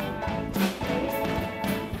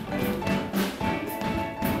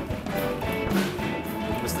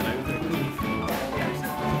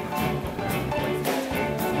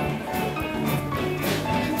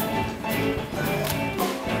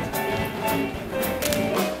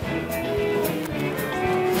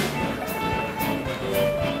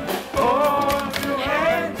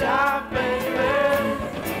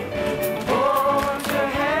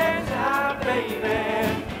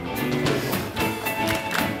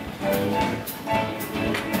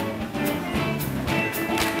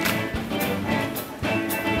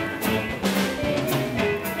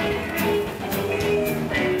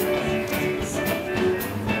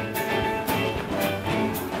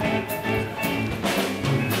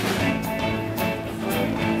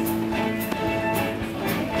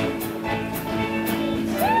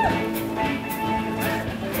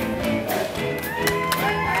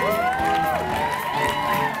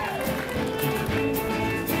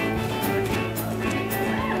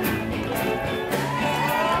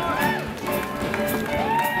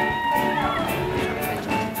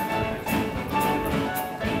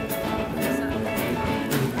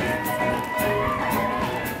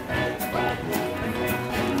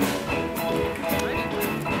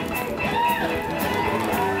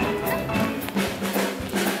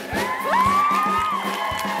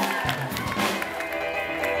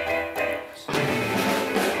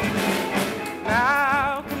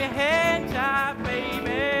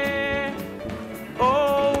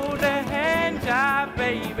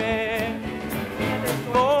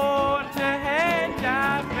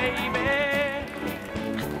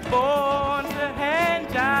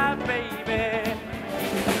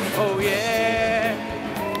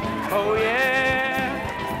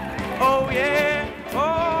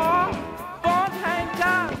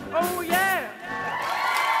 Oh, yeah!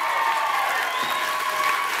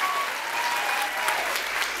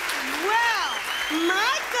 Well,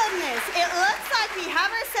 my goodness, it looks like we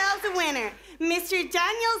have ourselves a winner. Mr.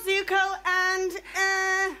 Daniel Zuko and,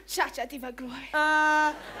 Cha-Cha Diva Gloria.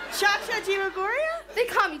 Cha-Cha Diva Gloria? They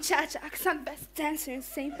call me Cha-Cha because I'm the best dancer in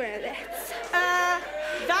St. Bernadette's.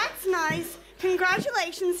 That's nice.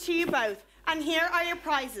 Congratulations to you both. And here are your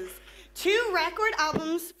prizes. 2 record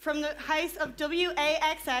albums from the house of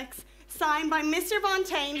WAXX, signed by Mr.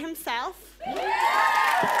 Fontaine himself.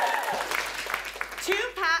 2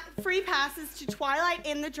 free passes to Twilight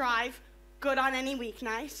in the Drive, good on any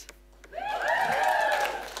weeknight.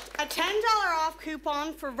 A $10 off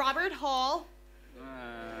coupon for Robert Hall.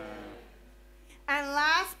 And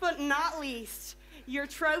last but not least, your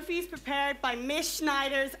trophies prepared by Miss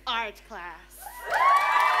Schneider's art class.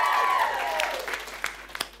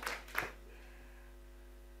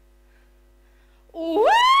 Woo!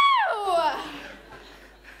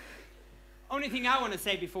 Only thing I want to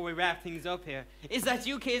say before we wrap things up here is that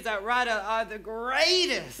you kids at RADA are the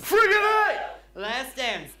greatest. Friggin' A! Last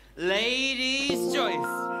dance, ladies' choice.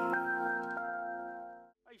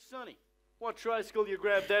 Hey, Sonny, what tricycle you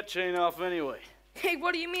grabbed that chain off anyway? Hey,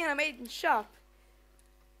 what do you mean? I made it in shop.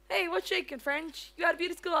 Hey, what's shaking, French? You out of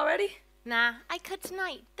beauty school already? Nah, I cut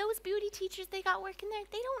tonight. Those beauty teachers they got working there,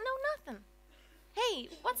 they don't know nothing. Hey,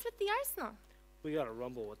 what's with the arsenal? We got a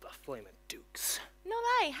rumble with the Flamin' Dukes. No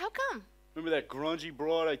lie, how come? Remember that grungy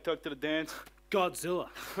broad I took to the dance? Godzilla.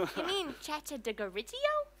 You mean Cha-Cha de Garigio?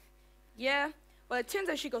 Yeah. Well, it turns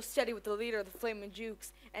out she goes steady with the leader of the Flamin'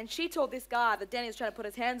 Dukes, and she told this guy that Danny was trying to put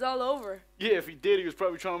his hands all over. Yeah, if he did, he was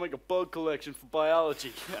probably trying to make a bug collection for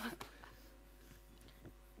biology.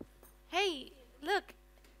 Hey, look.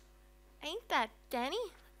 Ain't that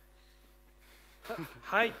Danny?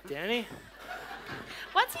 Hi, Danny.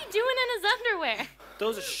 What's he doing in his underwear?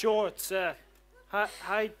 Those are shorts.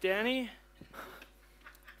 Hi, Danny.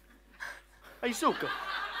 Hey, Zuko.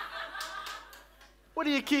 Where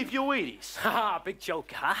do you keep your Wheaties? Haha, big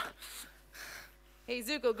joke, huh? Hey,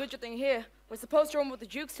 Zuko, good thing here. We're supposed to run with the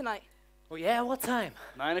Jukes tonight. Oh, yeah? What time?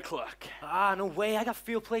 9 o'clock. Ah, no way. I got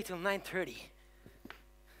field play till 9:30.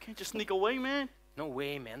 Can't you sneak away, man? No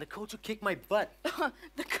way, man. The coach will kick my butt.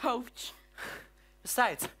 The coach.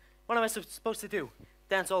 Besides, what am I supposed to do?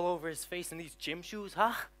 Dance all over his face in these gym shoes,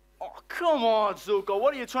 huh? Oh, come on, Zuko.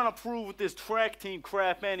 What are you trying to prove with this track team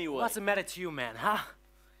crap anyway? What's the matter to you, man, huh?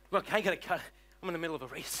 Look, I gotta cut. I'm in the middle of a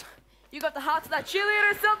race. You got the hots of that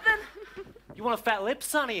cheerleader or something? You want a fat lip,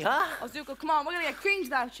 Sonny, huh? Oh, Zuko, come on. We're gonna get creams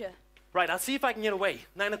without you. Right, I'll see if I can get away.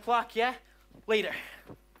 9 o'clock, yeah? Later.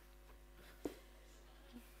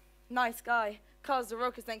 Nice guy. Cause the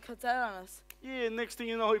Rokas then cuts out on us. Yeah, next thing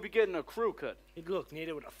you know, he'll be getting a crew cut. He'd look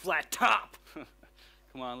needed with a flat top.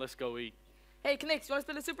 Come on, let's go eat. Hey, Knix, you want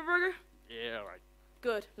to split a super burger? Yeah, all right.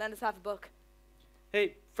 Good. Lend us $50.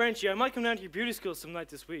 Hey, Frenchie, I might come down to your beauty school some night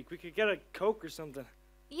this week. We could get a Coke or something.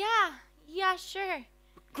 Yeah, sure.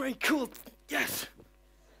 Great, cool. Yes.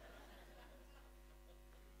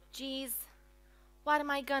 Geez, what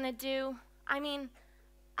am I gonna do? I mean,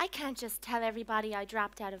 I can't just tell everybody I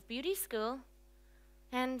dropped out of beauty school.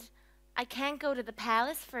 And I can't go to the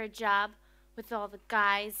palace for a job with all the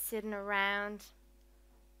guys sitting around.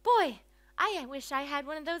 Boy, I wish I had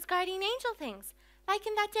one of those guardian angel things, like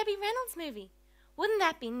in that Debbie Reynolds movie. Wouldn't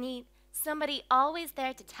that be neat? Somebody always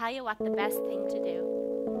there to tell you what the best thing to do.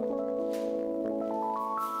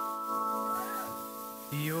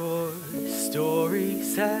 Your story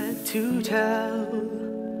sad to tell,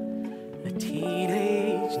 a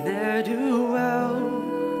teenage ne'er-do-well,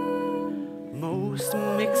 most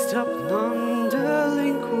mixed up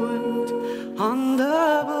non-delinquent on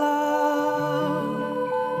the block.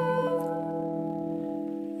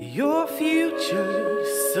 Your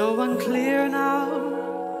future's so unclear now,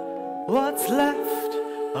 what's left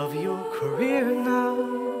of your career now?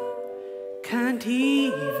 Can't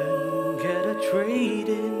even get a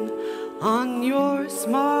trade-in on your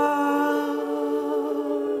smile.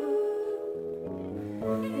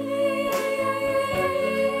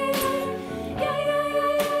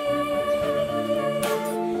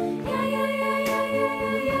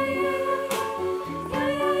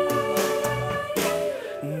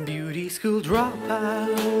 Beauty school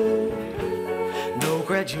dropout, no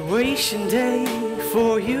graduation day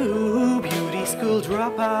for you. Beauty school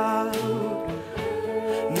dropout,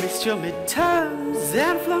 missed your midterms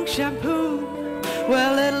and flunked shampoo.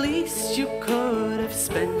 Well, at least you could have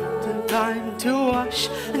spent the time to wash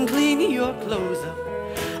and clean your clothes up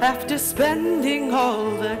after spending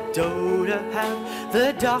all that dough to have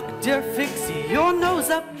the doctor fix your nose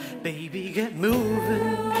up. Baby, get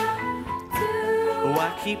moving.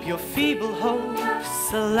 Why keep your feeble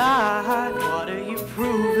hopes alive? What are you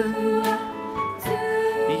proving?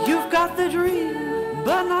 You've got the dream,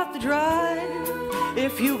 but not the drive.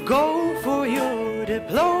 If you go for your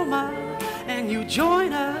diploma and you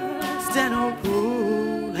join us, then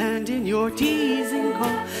oh, hand in your teasing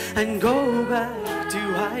call and go back to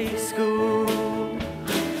high school.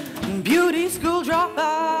 Beauty school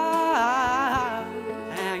dropout,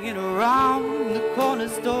 hanging around the corner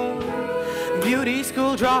store. Beauty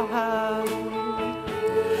school dropout,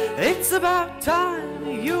 it's about time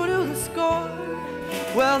you knew the score.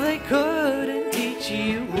 Well, they couldn't teach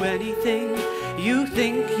you anything. You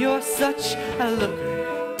think you're such a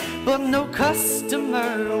looker, but no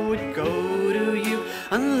customer would go to you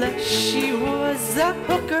unless she was a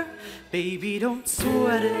hooker. Baby, don't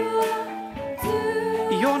sweat it.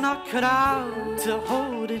 You're not cut out to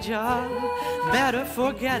hold a job. Better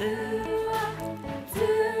forget it.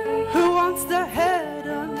 Who wants their head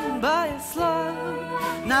done by a slug?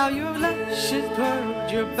 Now your lashes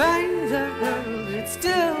curled, your bangs are curled. It's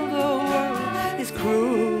still the world is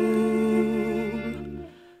cruel.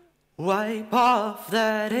 Wipe off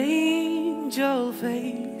that angel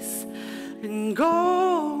face and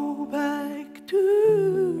go back to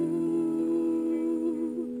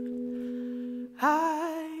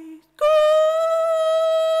high school.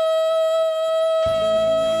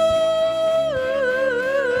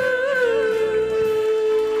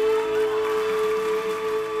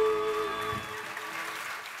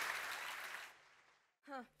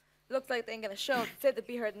 Looks like they ain't gonna show. It said to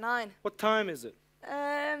be here at 9. What time is it?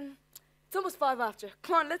 It's almost 5 after.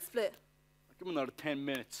 Come on, let's split. Give me another 10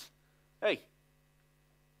 minutes. Hey,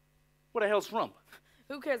 what the hell's Rump?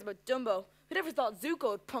 Who cares about Dumbo? Who never thought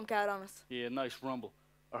Zuko would punk out on us? Yeah, nice rumble.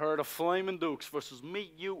 I heard of Flamin' Dukes versus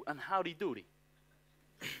me, you, and Howdy Doody.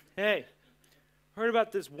 Hey, heard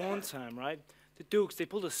about this one time, right? The Dukes, they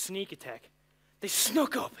pulled a sneak attack. They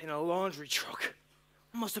snuck up in a laundry truck.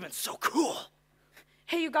 It must have been so cool.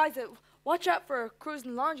 Hey, you guys, watch out for a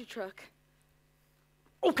cruising laundry truck.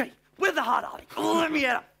 Okay, where's the hot dog? Let me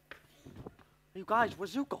at him. You guys,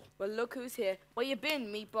 where's Zuko? Well, look who's here. Where you been,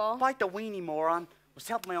 meatball? Like the weenie moron. Was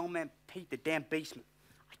helping my old man paint the damn basement.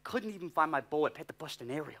 I couldn't even find my bow. I had to bust an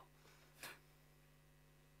aerial.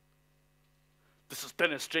 This is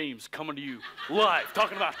Dennis James coming to you live,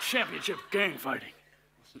 talking about championship gang fighting.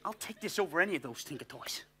 Listen, I'll take this over any of those Tinker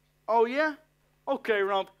Toys. Oh, yeah? Okay,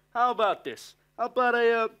 Rump, how about this? How about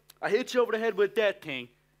I hit you over the head with that thing,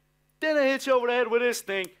 then I hit you over the head with this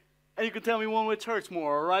thing, and you can tell me one which hurts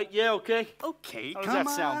more, all right? Yeah, okay? Okay, How does come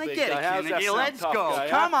that sound, on, I big get guy? it, How does that Kennedy. sound, Let's tough go. guy,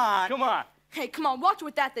 Come huh? on. Come on. Hey, come on, watch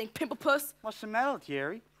with that thing, pimple puss. What's the matter,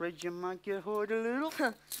 Jerry? Afraid you might get hurt a little?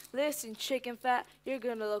 Listen, chicken fat, you're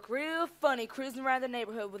gonna look real funny cruising around the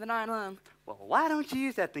neighborhood with an iron lung. Well, why don't you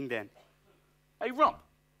use that thing then? Hey, Rump,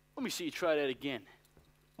 let me see you try that again.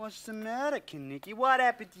 What's the matter, Kaniki? What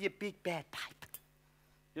happened to your big bad pipe?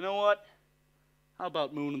 You know what? How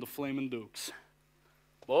about Moon and the Flamin' Dukes?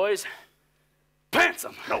 Boys, pants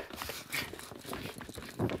them! No.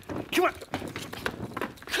 Come on.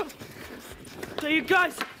 Come. Hey, you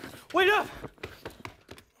guys, wait up!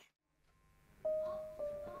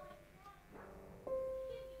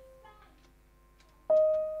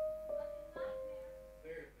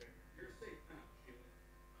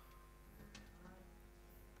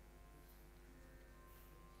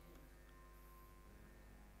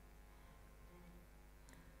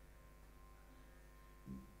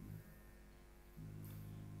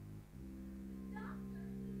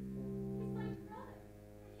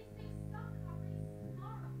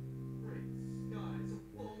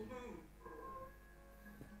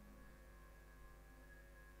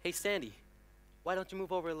 Hey, Sandy, why don't you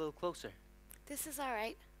move over a little closer? This is all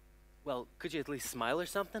right. Well, could you at least smile or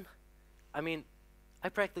something? I mean, I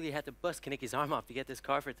practically had to bust Kaniki's arm off to get this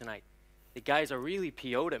car for tonight. The guys are really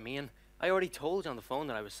PO'd at me, and I already told you on the phone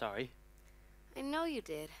that I was sorry. I know you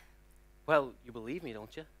did. Well, you believe me,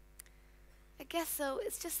 don't you? I guess so.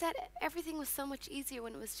 It's just that everything was so much easier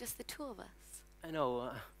when it was just the two of us. I know,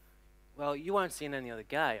 well, you aren't seeing any other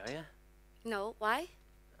guy, are you? No, why?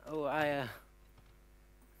 Oh,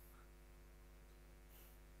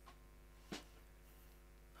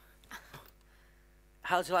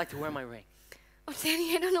 How'd you like to wear my ring? Oh,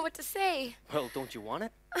 Danny, I don't know what to say. Well, don't you want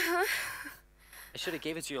it? Uh-huh. I should have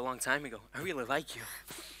gave it to you a long time ago. I really like you.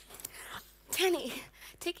 Danny,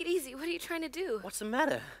 take it easy. What are you trying to do? What's the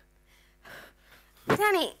matter?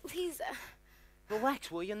 Danny, please.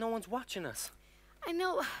 Relax, will you? No one's watching us. I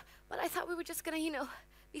know, but I thought we were just gonna,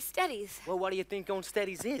 be steadies. Well, what do you think going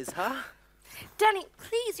steadies is, huh? Danny,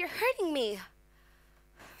 please, you're hurting me.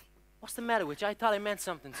 What's the matter with you? I thought I meant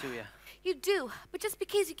something to you. You do, but just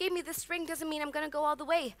because you gave me this ring doesn't mean I'm gonna go all the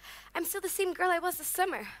way. I'm still the same girl I was this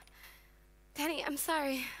summer. Danny, I'm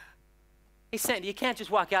sorry. Hey, Sandy, you can't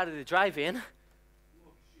just walk out of the drive-in.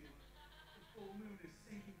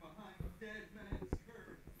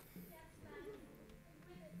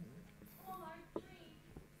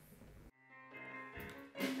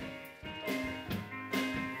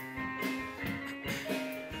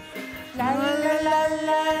 La la la la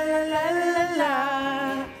la la la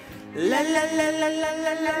la la la la la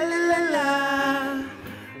la la la la.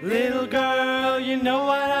 Little girl, you know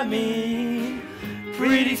what I mean.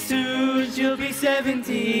 Pretty soon she'll be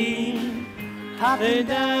 17. Hopping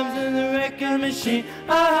dimes in the record machine.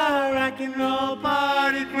 Ah, rock and roll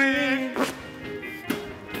party queen.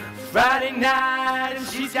 Friday night and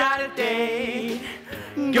she's got a date.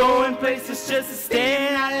 Going places just to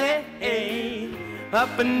stay out late.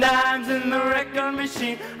 Up and dimes in the record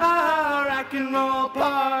machine. Ah, rock and roll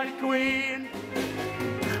party queen.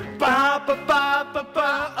 Ba ba ba ba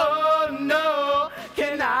ba. Oh no,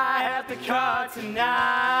 can I have the car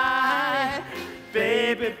tonight?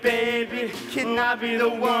 Baby, baby, can I be the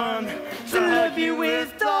one to love you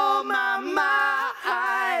with all my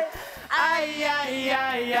might? Ay, ay,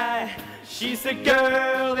 ay, ay. She's the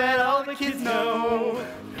girl that all the kids know.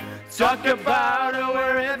 Talk about her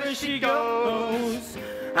wherever she goes.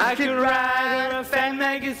 I could write a fan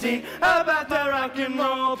magazine about the rock and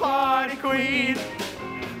roll party queen.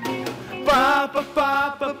 Ba ba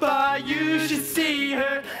ba ba ba, you should see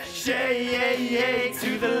her shake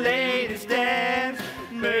to the latest dance.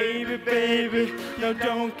 Baby, baby, no,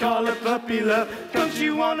 don't call her puppy love. Don't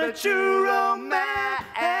you want a true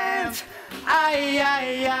romance? Ay,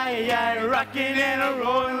 ay, ay, ay, rockin' and a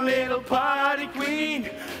rollin' little party queen.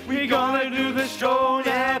 We gonna do the show,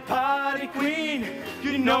 yeah, party queen.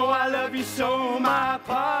 You know I love you so, my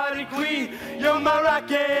party queen. You're my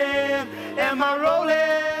rockin' and my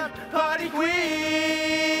rollin' party queen.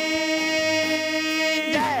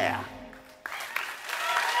 Yeah!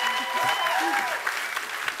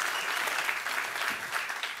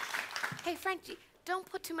 Hey, Frenchie, don't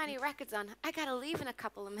put too many records on. I gotta leave in a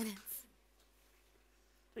couple of minutes.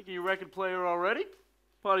 Taking your record player already?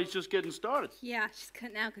 Party's just getting started. Yeah, she's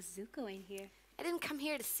cutting out because Zuko ain't here. I didn't come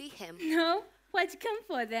here to see him. No? What'd you come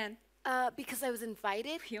for then? Because I was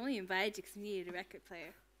invited. We only invited you because we needed a record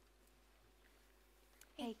player.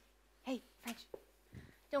 Hey, French.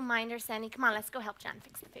 Don't mind her, Sandy. Come on, let's go help Jan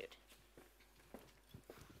fix the food.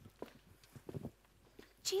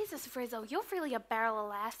 Jesus, Rizzo, you're really a barrel of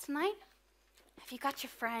laughs tonight. Have you got your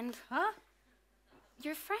friend? Huh?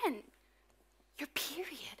 Your friend. Your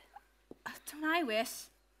period. Don't I wish?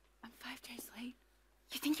 I'm 5 days late.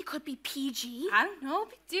 You think you could be PG? I don't know.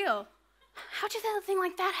 Big deal. How'd you let a thing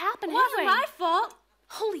like that happen It wasn't anyway? my fault.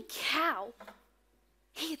 Holy cow.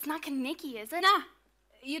 Hey, it's not Kaniki, is it? Nah.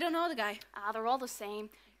 You don't know the guy. Ah, they're all the same.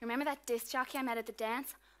 Remember that disc jockey I met at the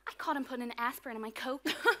dance? I caught him putting an aspirin in my Coke.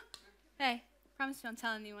 Hey, promise you don't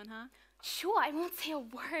tell anyone, huh? Sure, I won't say a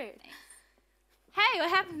word. Hey, what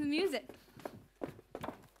happened to the music?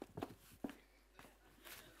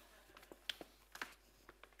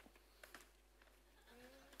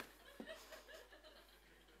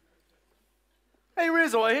 Hey,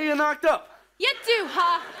 Rizzo, I hear you knocked up. You do,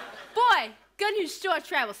 huh? Boy, good news sure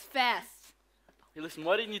travels fast. Hey, listen,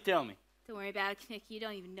 why didn't you tell me? Don't worry about it, Nick. You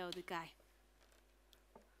don't even know the guy.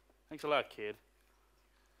 Thanks a lot, kid.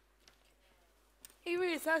 Hey,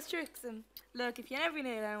 Reese, how's tricks? Look, if you never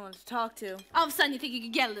need anyone to talk to. All of a sudden, you think you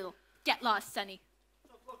could get a little. Get lost, Sonny.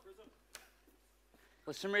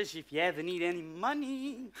 Listen, Riz, if you ever need any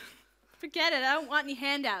money. Forget it. I don't want any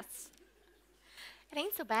handouts. It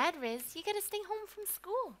ain't so bad, Riz. You gotta stay home from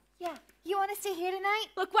school. Yeah. You want to stay here tonight?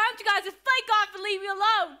 Look, why don't you guys just flake off and leave me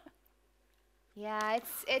alone? Yeah,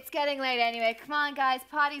 it's getting late anyway. Come on, guys.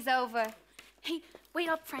 Party's over. Hey, wait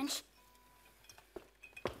up, French.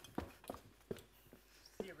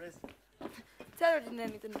 See you, Riz. Tell her I didn't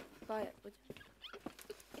anything buy it, would you?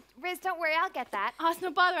 Riz, don't worry. I'll get that. Oh, it's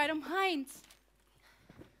no bother. I don't mind.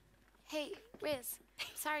 Hey, Riz,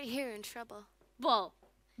 sorry you're in trouble. Well,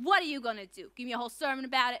 what are you gonna do? Give me a whole sermon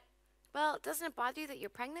about it? Well, doesn't it bother you that you're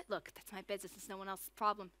pregnant? Look, that's my business. It's no one else's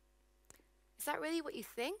problem. Is that really what you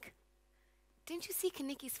think? Didn't you see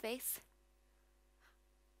Kaniki's face?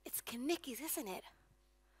 It's Kaniki's, isn't it?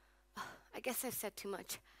 Oh, I guess I've said too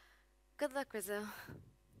much. Good luck, Rizzo.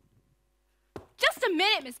 Just a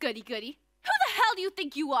minute, Miss Goody Goody. Who the hell do you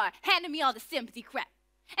think you are, handing me all the sympathy crap?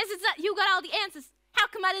 And since you got all the answers, how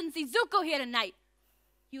come I didn't see Zuko here tonight?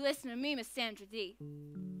 You listen to me, Miss Sandra D.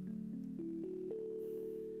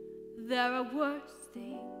 There are worse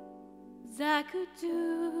things I could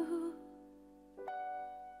do.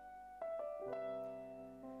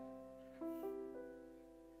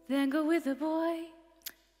 then go with a boy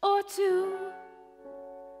or two.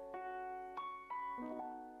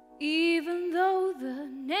 Even though the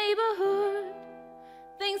neighborhood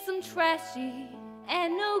thinks I'm trashy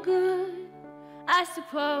and no good, I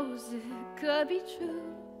suppose it could be true.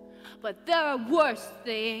 But there are worse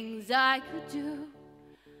things I could do.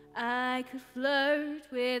 I could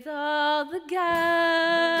flirt with all the guys,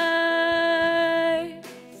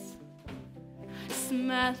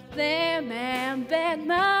 smash them and bend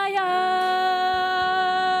my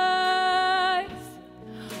eyes,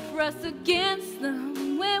 press against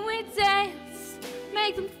them when we dance,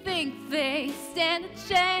 make them think they stand a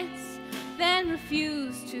chance, then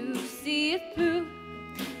refuse to see it through.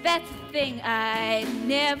 That's the thing I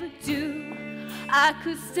never do. I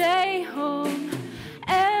could stay home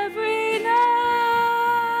every night,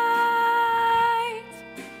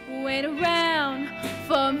 wait around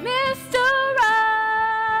for Mr.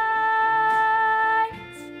 Right,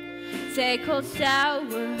 take cold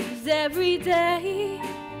showers every day,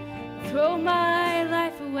 throw my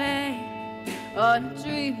life away on a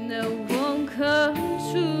dream that won't come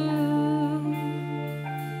true.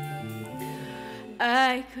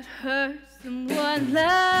 I could hurt someone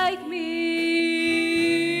like me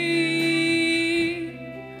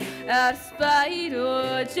out of spite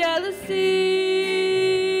or jealousy.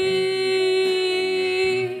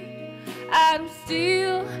 I don't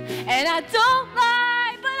steal and I don't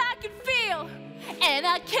lie, but I can feel and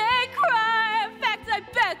I can't cry. In fact, I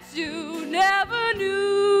bet you never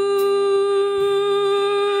knew.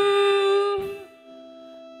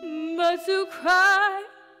 But to cry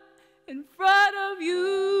in front of you,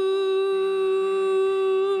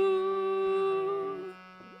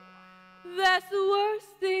 that's the worst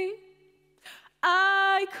thing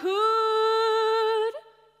I could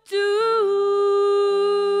do.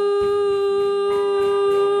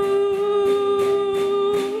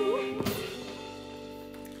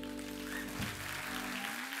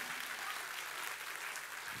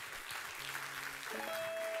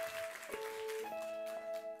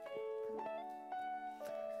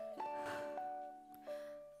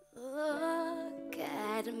 Look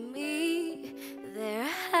at me, there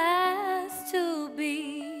has to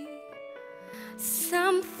be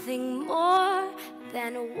something more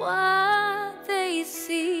than what they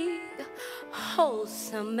see.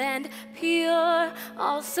 Wholesome and pure,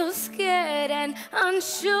 also scared and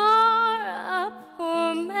unsure. A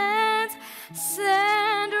poor man's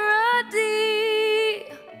Sandra Dee.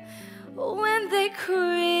 When they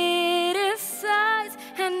criticize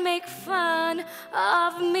and make fun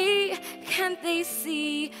of me, can't they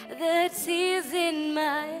see the tears in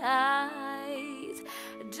my eyes?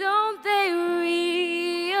 Don't they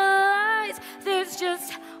realize there's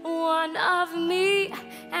just one of me,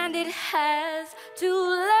 and it has to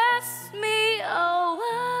last me a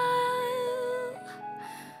while?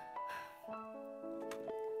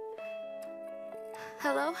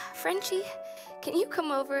 Hello, Frenchie? Can you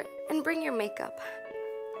come over and bring your makeup?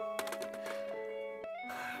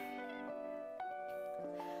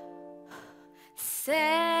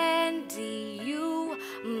 Sandy, you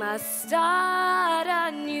must start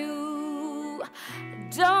anew.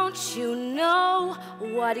 Don't you know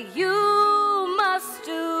what you must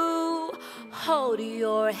do? Hold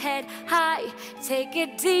your head high, take a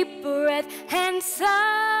deep breath and sigh.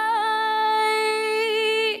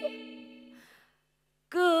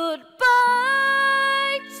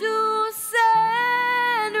 Goodbye to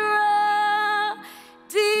Sandra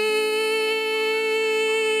Dee.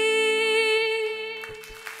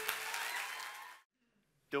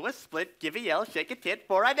 Do a split, give a yell, shake a tit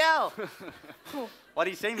for Adele. What do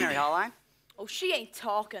you say, Mary Holline? Oh, she ain't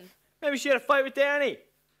talking. Maybe she had a fight with Danny.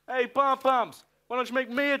 Hey, pom-poms, why don't you make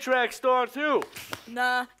me a track star, too?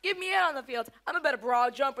 Nah, give me out on the field. I'm a better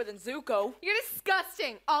broad jumper than Zuko. You're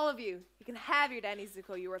disgusting, all of you. You can have your Danny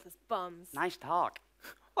Zuko, you worthless bums. Nice talk.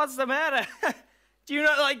 What's the matter? Do you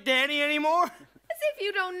not like Danny anymore? As if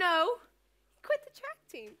you don't know. He quit the track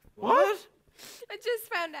team. What? I just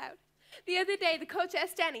found out. The other day, the coach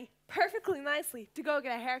asked Danny, perfectly nicely, to go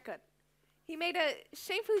get a haircut. He made a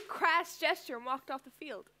shamefully crass gesture and walked off the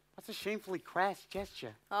field. What's a shamefully crass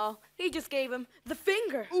gesture? Oh, he just gave him the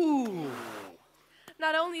finger. Ooh.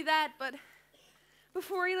 Not only that, but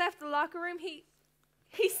before he left the locker room, he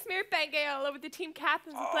smeared Bengay all over the team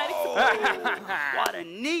captain's athletic support. What a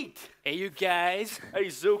neat. Hey, you guys. Hey,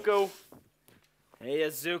 Zuko. Hey,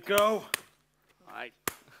 Zuko. I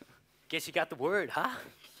guess you got the word, huh?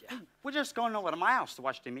 Yeah. We're just going over to my house to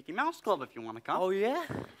watch the Mickey Mouse Club if you want to come. Oh, yeah?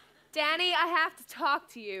 Danny, I have to talk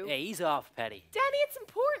to you. Hey, ease off, Petty. Danny, it's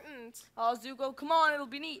important. Oh, Zuko, come on, it'll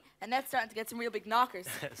be neat. And that's starting to get some real big knockers.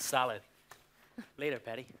 Solid. Later,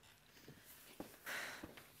 Patty.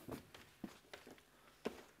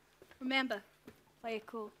 Remember, play it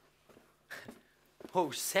cool.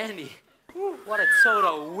 Oh, Sandy. What a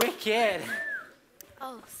total wicked.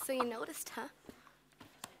 Oh, so you noticed, huh?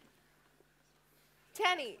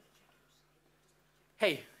 Danny,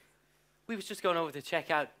 Hey, we was just going over to check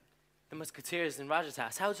out the Musketeers in Roger's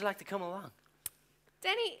house. How would you like to come along?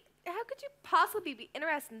 Danny, how could you possibly be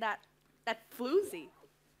interested in that floozy?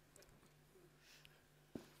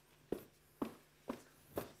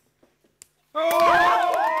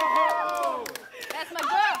 Oh! That's my girl.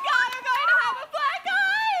 Oh my God, I'm going to have a black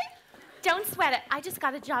eye! Don't sweat it. I just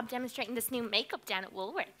got a job demonstrating this new makeup down at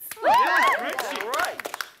Woolworths. Right.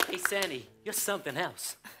 Hey, Sandy, you're something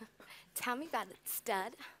else. Tell me about it,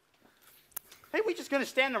 stud. Hey, we just gonna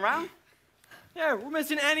stand around? Yeah, we're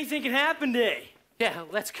missing anything can happen day. Yeah,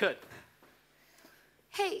 that's good.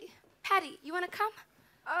 Hey, Patty, you want to come?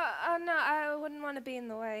 No, I wouldn't want to be in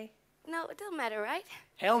the way. No, it don't matter, right?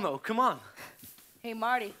 Hell no, come on. Hey,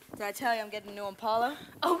 Marty, did I tell you I'm getting a new Impala?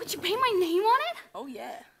 Oh, would you paint my name on it? Oh,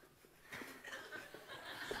 yeah.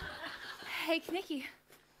 Hey, Knicky,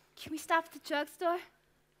 can we stop at the drugstore?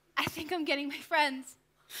 I think I'm getting my friends.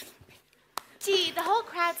 Gee, the whole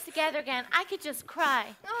crowd's together again. I could just cry.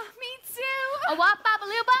 Oh, me too. A wop bop a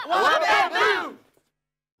loo bop. A wop bop boo.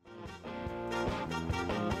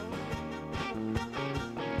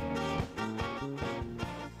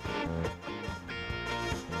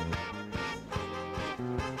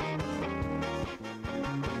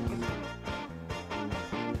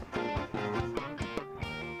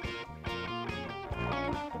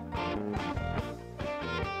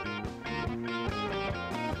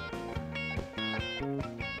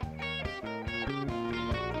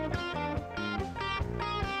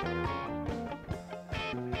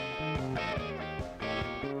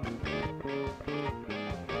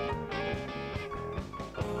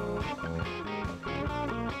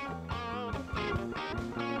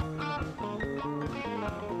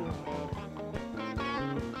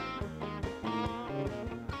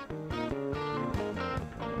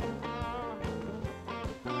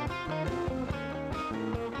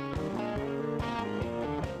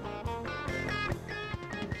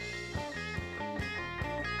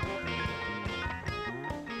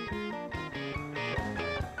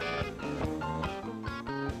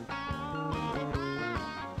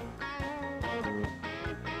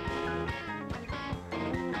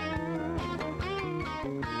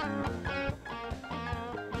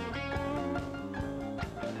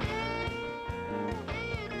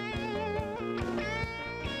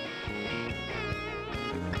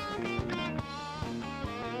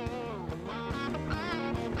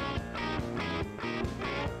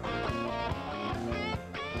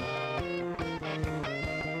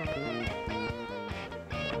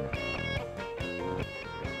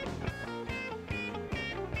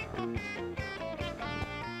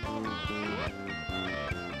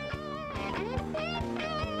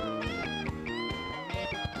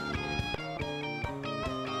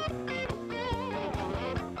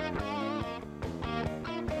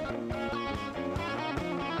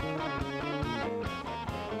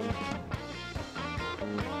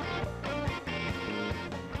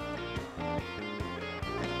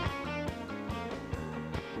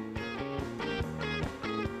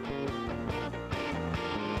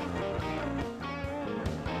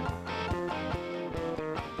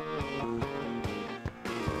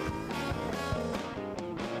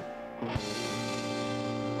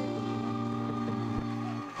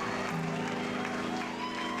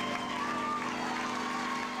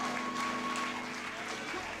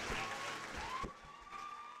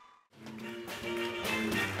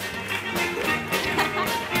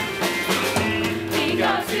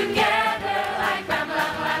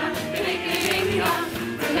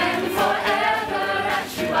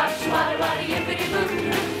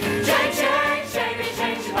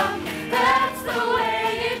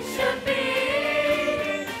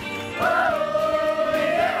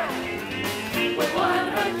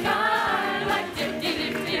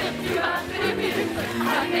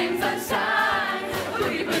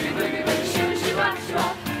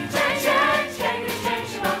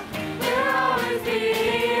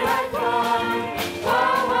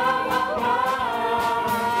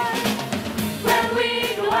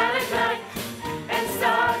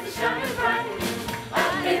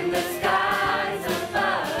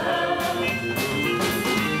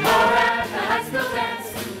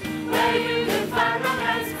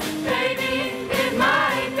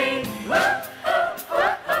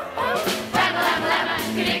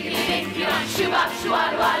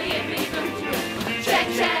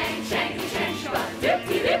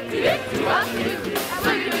 Wiggity, wiggity,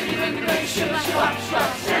 wiggity, wiggity, wiggity, wiggity, wiggity, wiggity, wiggity, wiggity,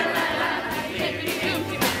 wiggity,